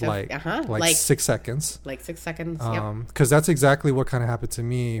by, You're so- like 6 seconds. Like 6 seconds. Yep. Because that's exactly what kind of happened to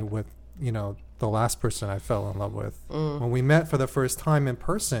me with, the last person I fell in love with. When we met for the first time in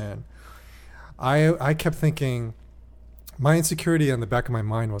person, I kept thinking, my insecurity in the back of my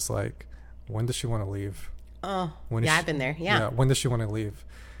mind was like, when does she want to leave? Oh, When is yeah, she- I've been there. Yeah. When does she want to leave?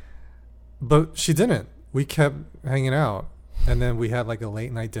 But she didn't. We kept hanging out. And then we had like a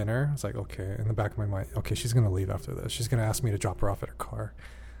late night dinner. It's like, okay, in the back of my mind, okay, she's going to leave after this. She's going to ask me to drop her off at her car.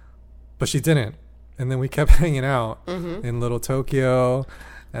 But she didn't. And then we kept hanging out in Little Tokyo.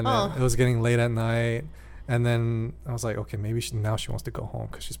 And then it was getting late at night. And then I was like, okay, maybe now she wants to go home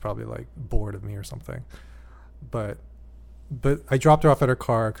because she's probably like bored of me or something. But I dropped her off at her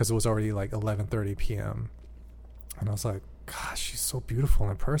car because it was already like 11:30 p.m. And I was like, gosh, she's so beautiful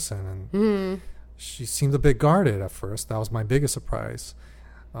in person. And she seemed a bit guarded at first. That was my biggest surprise.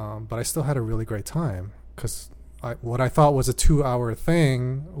 But I still had a really great time because what I thought was a 2-hour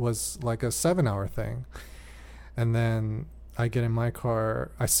thing was like a 7-hour thing. And then I get in my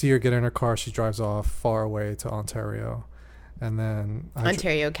car. I see her get in her car. She drives off far away to Ontario. And then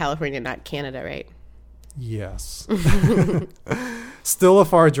Ontario, California, not Canada, right? Yes. Still a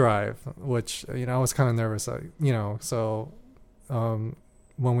far drive, which, I was kind of nervous, so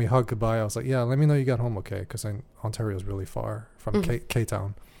when we hugged goodbye, I was like, yeah, let me know you got home okay, because Ontario is really far from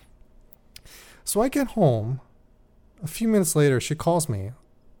K-Town. So I get home. A few minutes later, she calls me,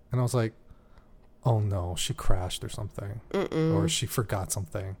 and I was like, oh no, she crashed or something, or she forgot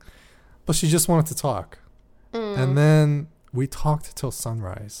something. But she just wanted to talk. And then we talked till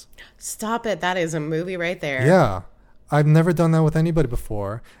sunrise. Stop it. That is a movie right there. Yeah. I've never done that with anybody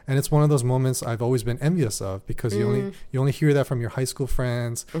before, and it's one of those moments I've always been envious of because you only hear that from your high school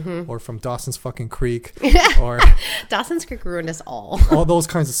friends or from Dawson's fucking Creek or Dawson's Creek ruined us all. all those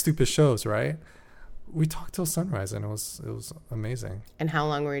kinds of stupid shows, right? We talked till sunrise, and it was amazing. And how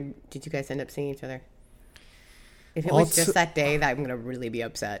long did you guys end up seeing each other? If it was just that day, I'm gonna really be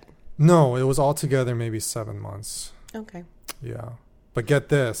upset. No, it was all together maybe 7 months. Okay. Yeah, but get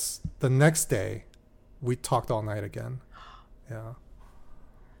this: the next day, we talked all night again. Yeah.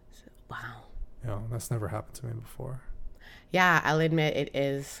 Wow. Yeah, that's never happened to me before. Yeah, I'll admit it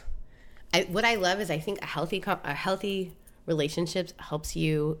is. What I love is I think a healthy relationships helps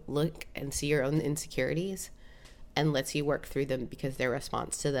you look and see your own insecurities and lets you work through them because their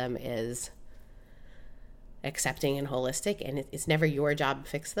response to them is accepting and holistic, and it's never your job to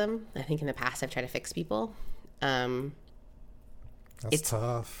fix them. I think in the past I've tried to fix people. It's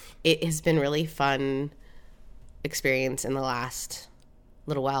tough. It has been really fun experience in the last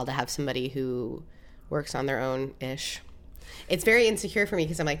little while to have somebody who works on their own ish. It's very insecure for me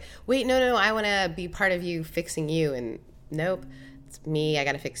because I'm like, wait, no, I want to be part of you fixing you, and nope, it's me. I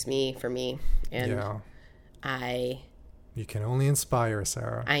got to fix me for me, and you can only inspire,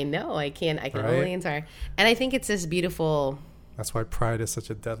 Sarah. I know I can only inspire, and I think it's this beautiful. That's why pride is such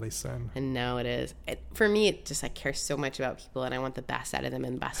a deadly sin. And no, it is. For me, it just, I care so much about people, and I want the best out of them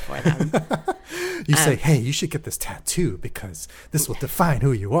and the best for them. You say, hey, you should get this tattoo because this will define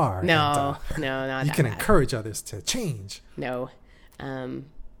who you are. No, and, no, not you that can bad. encourage others to change. No.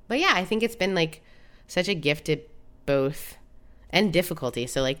 But yeah, I think it's been like such a gift at both and difficulty.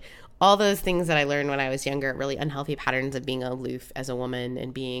 So like all those things that I learned when I was younger, really unhealthy patterns of being aloof as a woman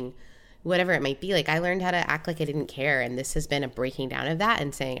and being whatever it might be. Like I learned how to act like I didn't care. And this has been a breaking down of that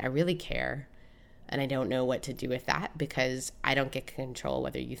and saying, I really care. And I don't know what to do with that because I don't get control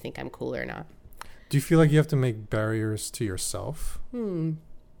whether you think I'm cool or not. Do you feel like you have to make barriers to yourself? I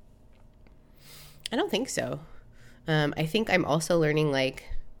don't think so. I think I'm also learning like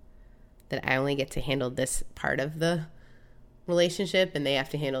that I only get to handle this part of the relationship and they have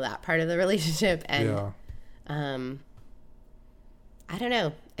to handle that part of the relationship. And I don't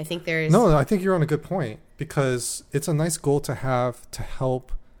know. I think there's... No, I think you're on a good point because it's a nice goal to have to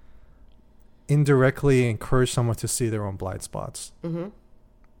help indirectly encourage someone to see their own blind spots. Mm-hmm.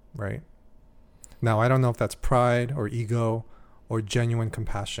 Right? Now, I don't know if that's pride or ego or genuine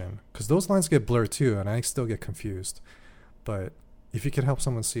compassion because those lines get blurred too and I still get confused. But if you could help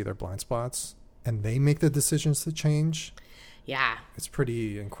someone see their blind spots and they make the decisions to change, it's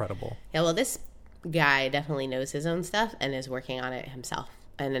pretty incredible. Yeah, well, this guy definitely knows his own stuff and is working on it himself.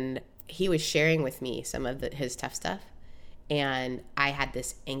 And then he was sharing with me some of his tough stuff. And I had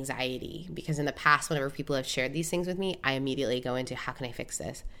this anxiety because in the past, whenever people have shared these things with me, I immediately go into how can I fix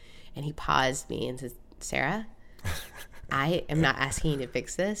this? And he paused me and says, Sarah, I am not asking you to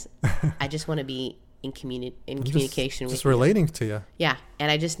fix this. I just want to be in communication with you. Just relating to you. Yeah.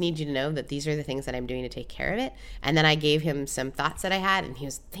 And I just need you to know that these are the things that I'm doing to take care of it. And then I gave him some thoughts that I had and he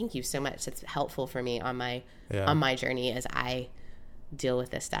was, thank you so much. It's helpful for me on my journey as I deal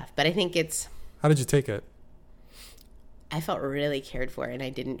with this stuff. But I think how did you take it? I felt really cared for and I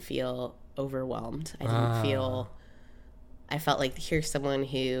didn't feel overwhelmed. I felt like here's someone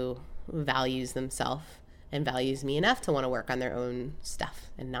who values themselves and values me enough to want to work on their own stuff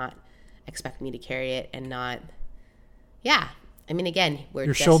and not expect me to carry it and not, I mean, again,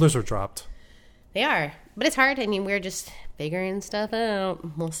 your shoulders are dropped. They are, but it's hard. I mean, we're just figuring stuff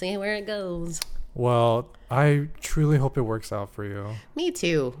out. We'll see where it goes. Well, I truly hope it works out for you. Me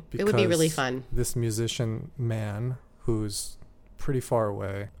too. It would be really fun. This musician man who's pretty far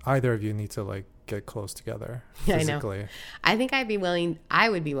away, either of you need to like get close together physically. I know. I think I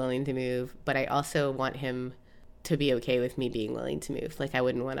would be willing to move, but I also want him to be okay with me being willing to move. Like I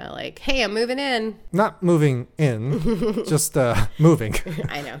wouldn't want to like, hey, I'm moving in. Not moving in, just moving.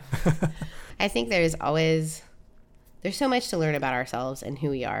 I know. I think there's so much to learn about ourselves and who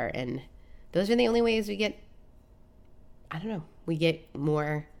we are. And those are the only ways we get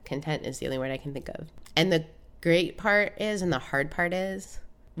more content is the only word I can think of. And the great part is, and the hard part is,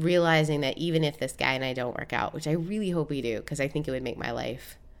 realizing that even if this guy and I don't work out, which I really hope we do, because I think it would make my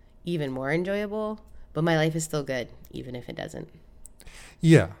life even more enjoyable, but my life is still good, even if it doesn't.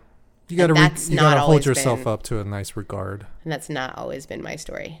 Yeah. You got to hold yourself up to a nice regard. And that's not always been my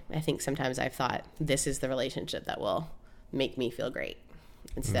story. I think sometimes I've thought this is the relationship that will make me feel great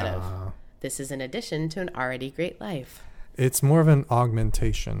instead of this is an addition to an already great life. It's more of an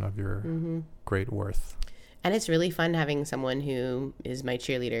augmentation of your great worth. And it's really fun having someone who is my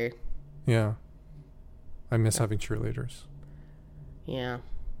cheerleader. Yeah. I miss having cheerleaders. Yeah.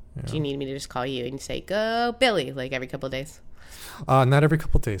 Do you need me to just call you and say, go Billy, like every couple of days? Not every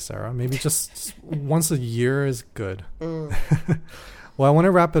couple of days, Sarah. Maybe just once a year is good. Well, I want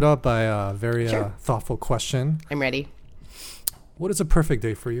to wrap it up by a very thoughtful question. I'm ready. What is a perfect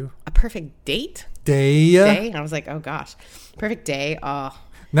day for you? A perfect date? Day? I was like, oh gosh. Perfect day. Oh.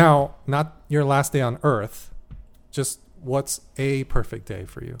 Now, not your last day on Earth. Just what's a perfect day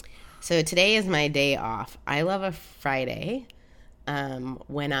for you? So today is my day off. I love a Friday.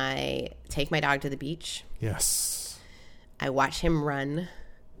 when I take my dog to the beach. Yes. I watch him run.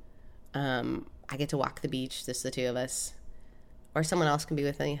 I get to walk the beach, just the two of us. Or someone else can be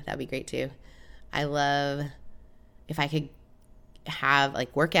with me. That'd be great too. I love if I could have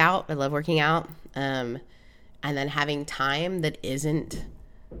like workout. I love working out. And then having time that isn't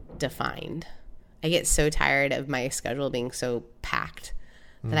defined. I get so tired of my schedule being so packed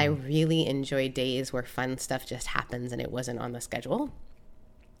that I really enjoy days where fun stuff just happens and it wasn't on the schedule.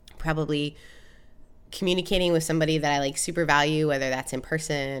 Probably communicating with somebody that I like super value, whether that's in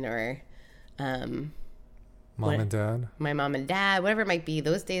person or Mom and dad. my mom and dad, whatever it might be.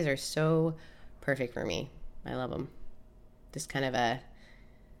 Those days are so perfect for me. I love them. Just kind of a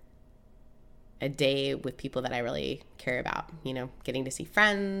day with people that I really care about, you know, getting to see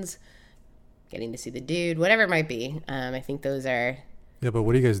friends, getting to see the dude, whatever it might be. I think those are Yeah, but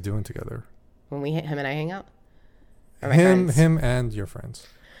what are you guys doing together? when him and I hang out. Or my Him friends. and your friends.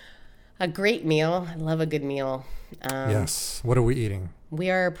 A great meal. I love a good meal. Yes. What are we eating? We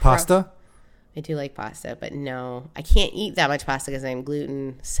are Pasta? I do like pasta, but no, I can't eat that much pasta because I'm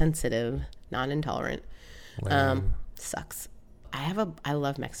gluten sensitive, non-intolerant. Lame. Sucks. I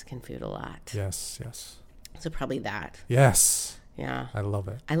love Mexican food a lot. Yes, yes. So probably that. Yes. Yeah. I love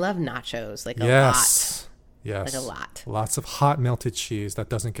it. I love nachos like a Yes. Yes. Like a lot. Lots of hot melted cheese that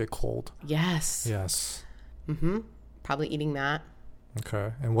doesn't get cold. lot. Yes. Yes. Probably eating that.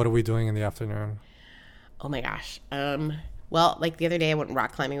 Okay. And what are we doing in the afternoon? Oh my gosh. Well, like the other day I went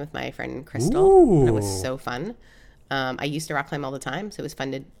rock climbing with my friend Crystal. Ooh. It was so fun. I used to rock climb all the time, so it was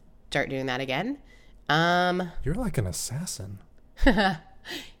fun to start doing that again. You're like an assassin.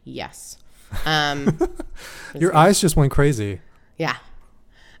 Yes. Your eyes just went crazy. Yeah.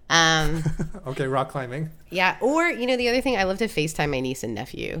 Okay, rock climbing. Yeah. Or, you know, the other thing, I love to FaceTime my niece and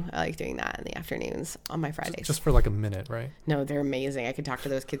nephew. I like doing that in the afternoons on my Fridays. Just for like a minute, right? No, they're amazing. I could talk to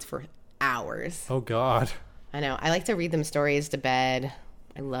those kids for hours. Oh, God. I know. I like to read them stories to bed.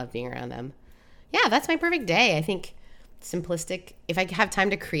 I love being around them. Yeah, that's my perfect day. I think simplistic. If I have time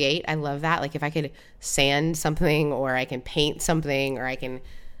to create, I love that. Like if I could sand something or I can paint something or I can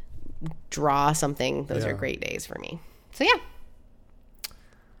draw something, those are great days for me. So yeah.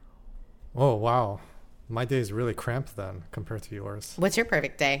 Oh, wow. My day is really cramped then compared to yours. What's your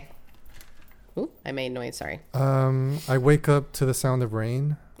perfect day? Ooh, I made noise. Sorry. I wake up to the sound of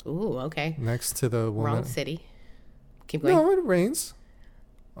rain Ooh, okay. next to the woman. Wrong city. Keep going. No, it rains.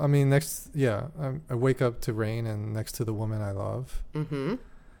 I mean, I wake up to rain and next to the woman I love. Mm-hmm.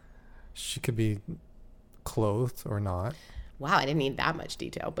 She could be clothed or not. Wow, I didn't need that much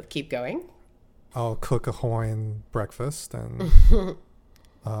detail, but keep going. I'll cook a Hawaiian breakfast and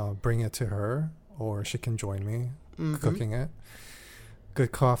bring it to her, or she can join me cooking it.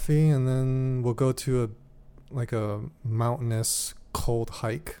 Good coffee, and then we'll go to a mountainous cold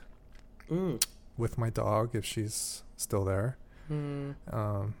hike with my dog if she's still there.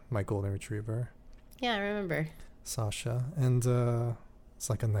 My golden retriever. Yeah, I remember. Sasha. And it's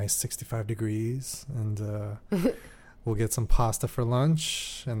like a nice 65 degrees. And we'll get some pasta for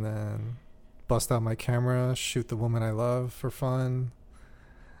lunch and then bust out my camera, shoot the woman I love for fun.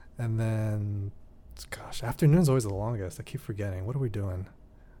 And then, gosh, afternoon's always the longest. I keep forgetting. What are we doing?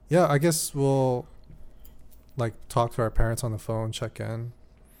 Yeah, I guess we'll talk to our parents on the phone, check in,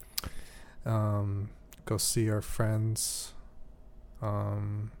 go see our friends.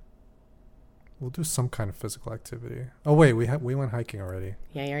 We'll do some kind of physical activity. Oh wait, we went hiking already.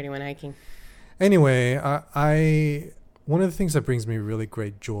 Yeah, you already went hiking. Anyway, I one of the things that brings me really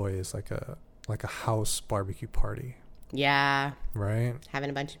great joy is like a house barbecue party. Yeah. Right? Having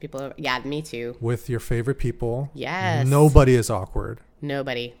a bunch of people over. Yeah, me too. With your favorite people. Yes. Nobody is awkward.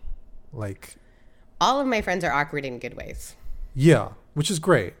 Nobody. Like, all of my friends are awkward in good ways. yeah, which is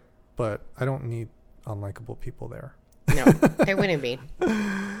great, but I don't need unlikable people there. No, there wouldn't be.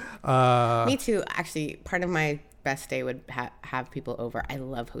 Me too. Actually, part of my best day would have people over. I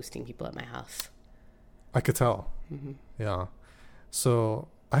love hosting people at my house. I could tell. Mm-hmm. Yeah. So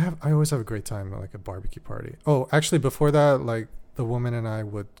I always have a great time at like a barbecue party. Oh, actually, before that, like the woman and I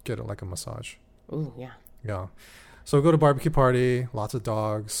would get like a massage. Ooh, yeah. Yeah. So we go to barbecue party, lots of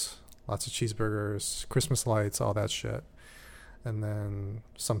dogs, lots of cheeseburgers, Christmas lights, all that shit. And then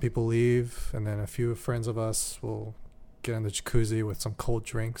some people leave, and then a few friends of us will get in the jacuzzi with some cold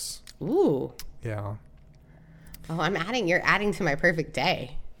drinks. Ooh. Yeah. Oh, you're adding to my perfect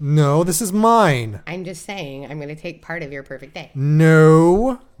day. No, this is mine. I'm just saying, I'm going to take part of your perfect day.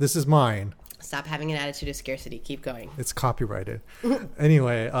 No, this is mine. Stop having an attitude of scarcity. Keep going. It's copyrighted.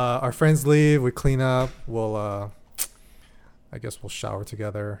 Anyway, our friends leave. We clean up. I guess we'll shower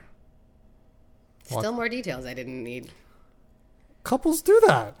together. Still more details I didn't need. Couples do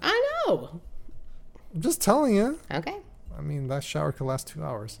that. I know. I'm just telling you. Okay. I mean, that shower could last 2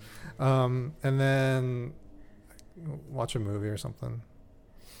 hours. And then watch a movie or something.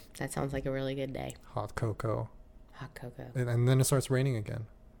 That sounds like a really good day. Hot cocoa. Hot cocoa. And then it starts raining again.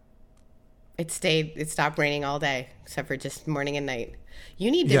 It stopped raining all day, except for just morning and night.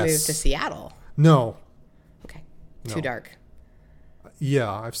 You need to move to Seattle. No. Okay. No. Too dark.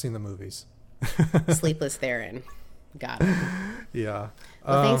 Yeah, I've seen the movies. Sleepless Theron. Got it. Yeah.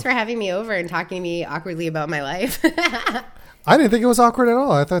 Well, thanks for having me over and talking to me awkwardly about my life. I didn't think it was awkward at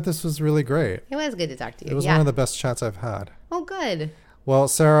all. I thought this was really great. It was good to talk to you. It was one of the best chats I've had. Oh, good. Well,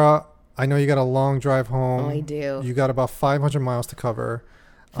 Sarah, I know you got a long drive home. Oh, I do. You got about 500 miles to cover.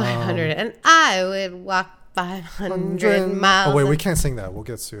 500. And I would walk 500 miles. Oh, wait, we can't sing that. We'll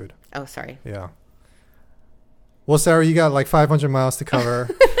get sued. Oh, sorry. Yeah. Well, Sarah, you got like 500 miles to cover.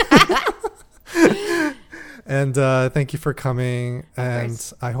 And thank you for coming.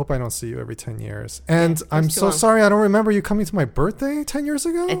 And I hope I don't see you every 10 years. And I'm so sorry I don't remember you coming to my birthday 10 years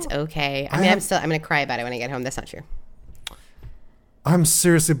ago. It's okay. I mean, I'm going to cry about it when I get home. That's not true. I'm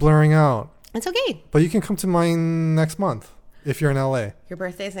seriously blurring out. It's okay. But you can come to mine next month if you're in LA. Your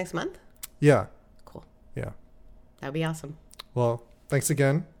birthday is next month? Yeah. Cool. Yeah. That would be awesome. Well, thanks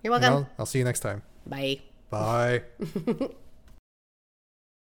again. You're welcome. I'll see you next time. Bye. Bye.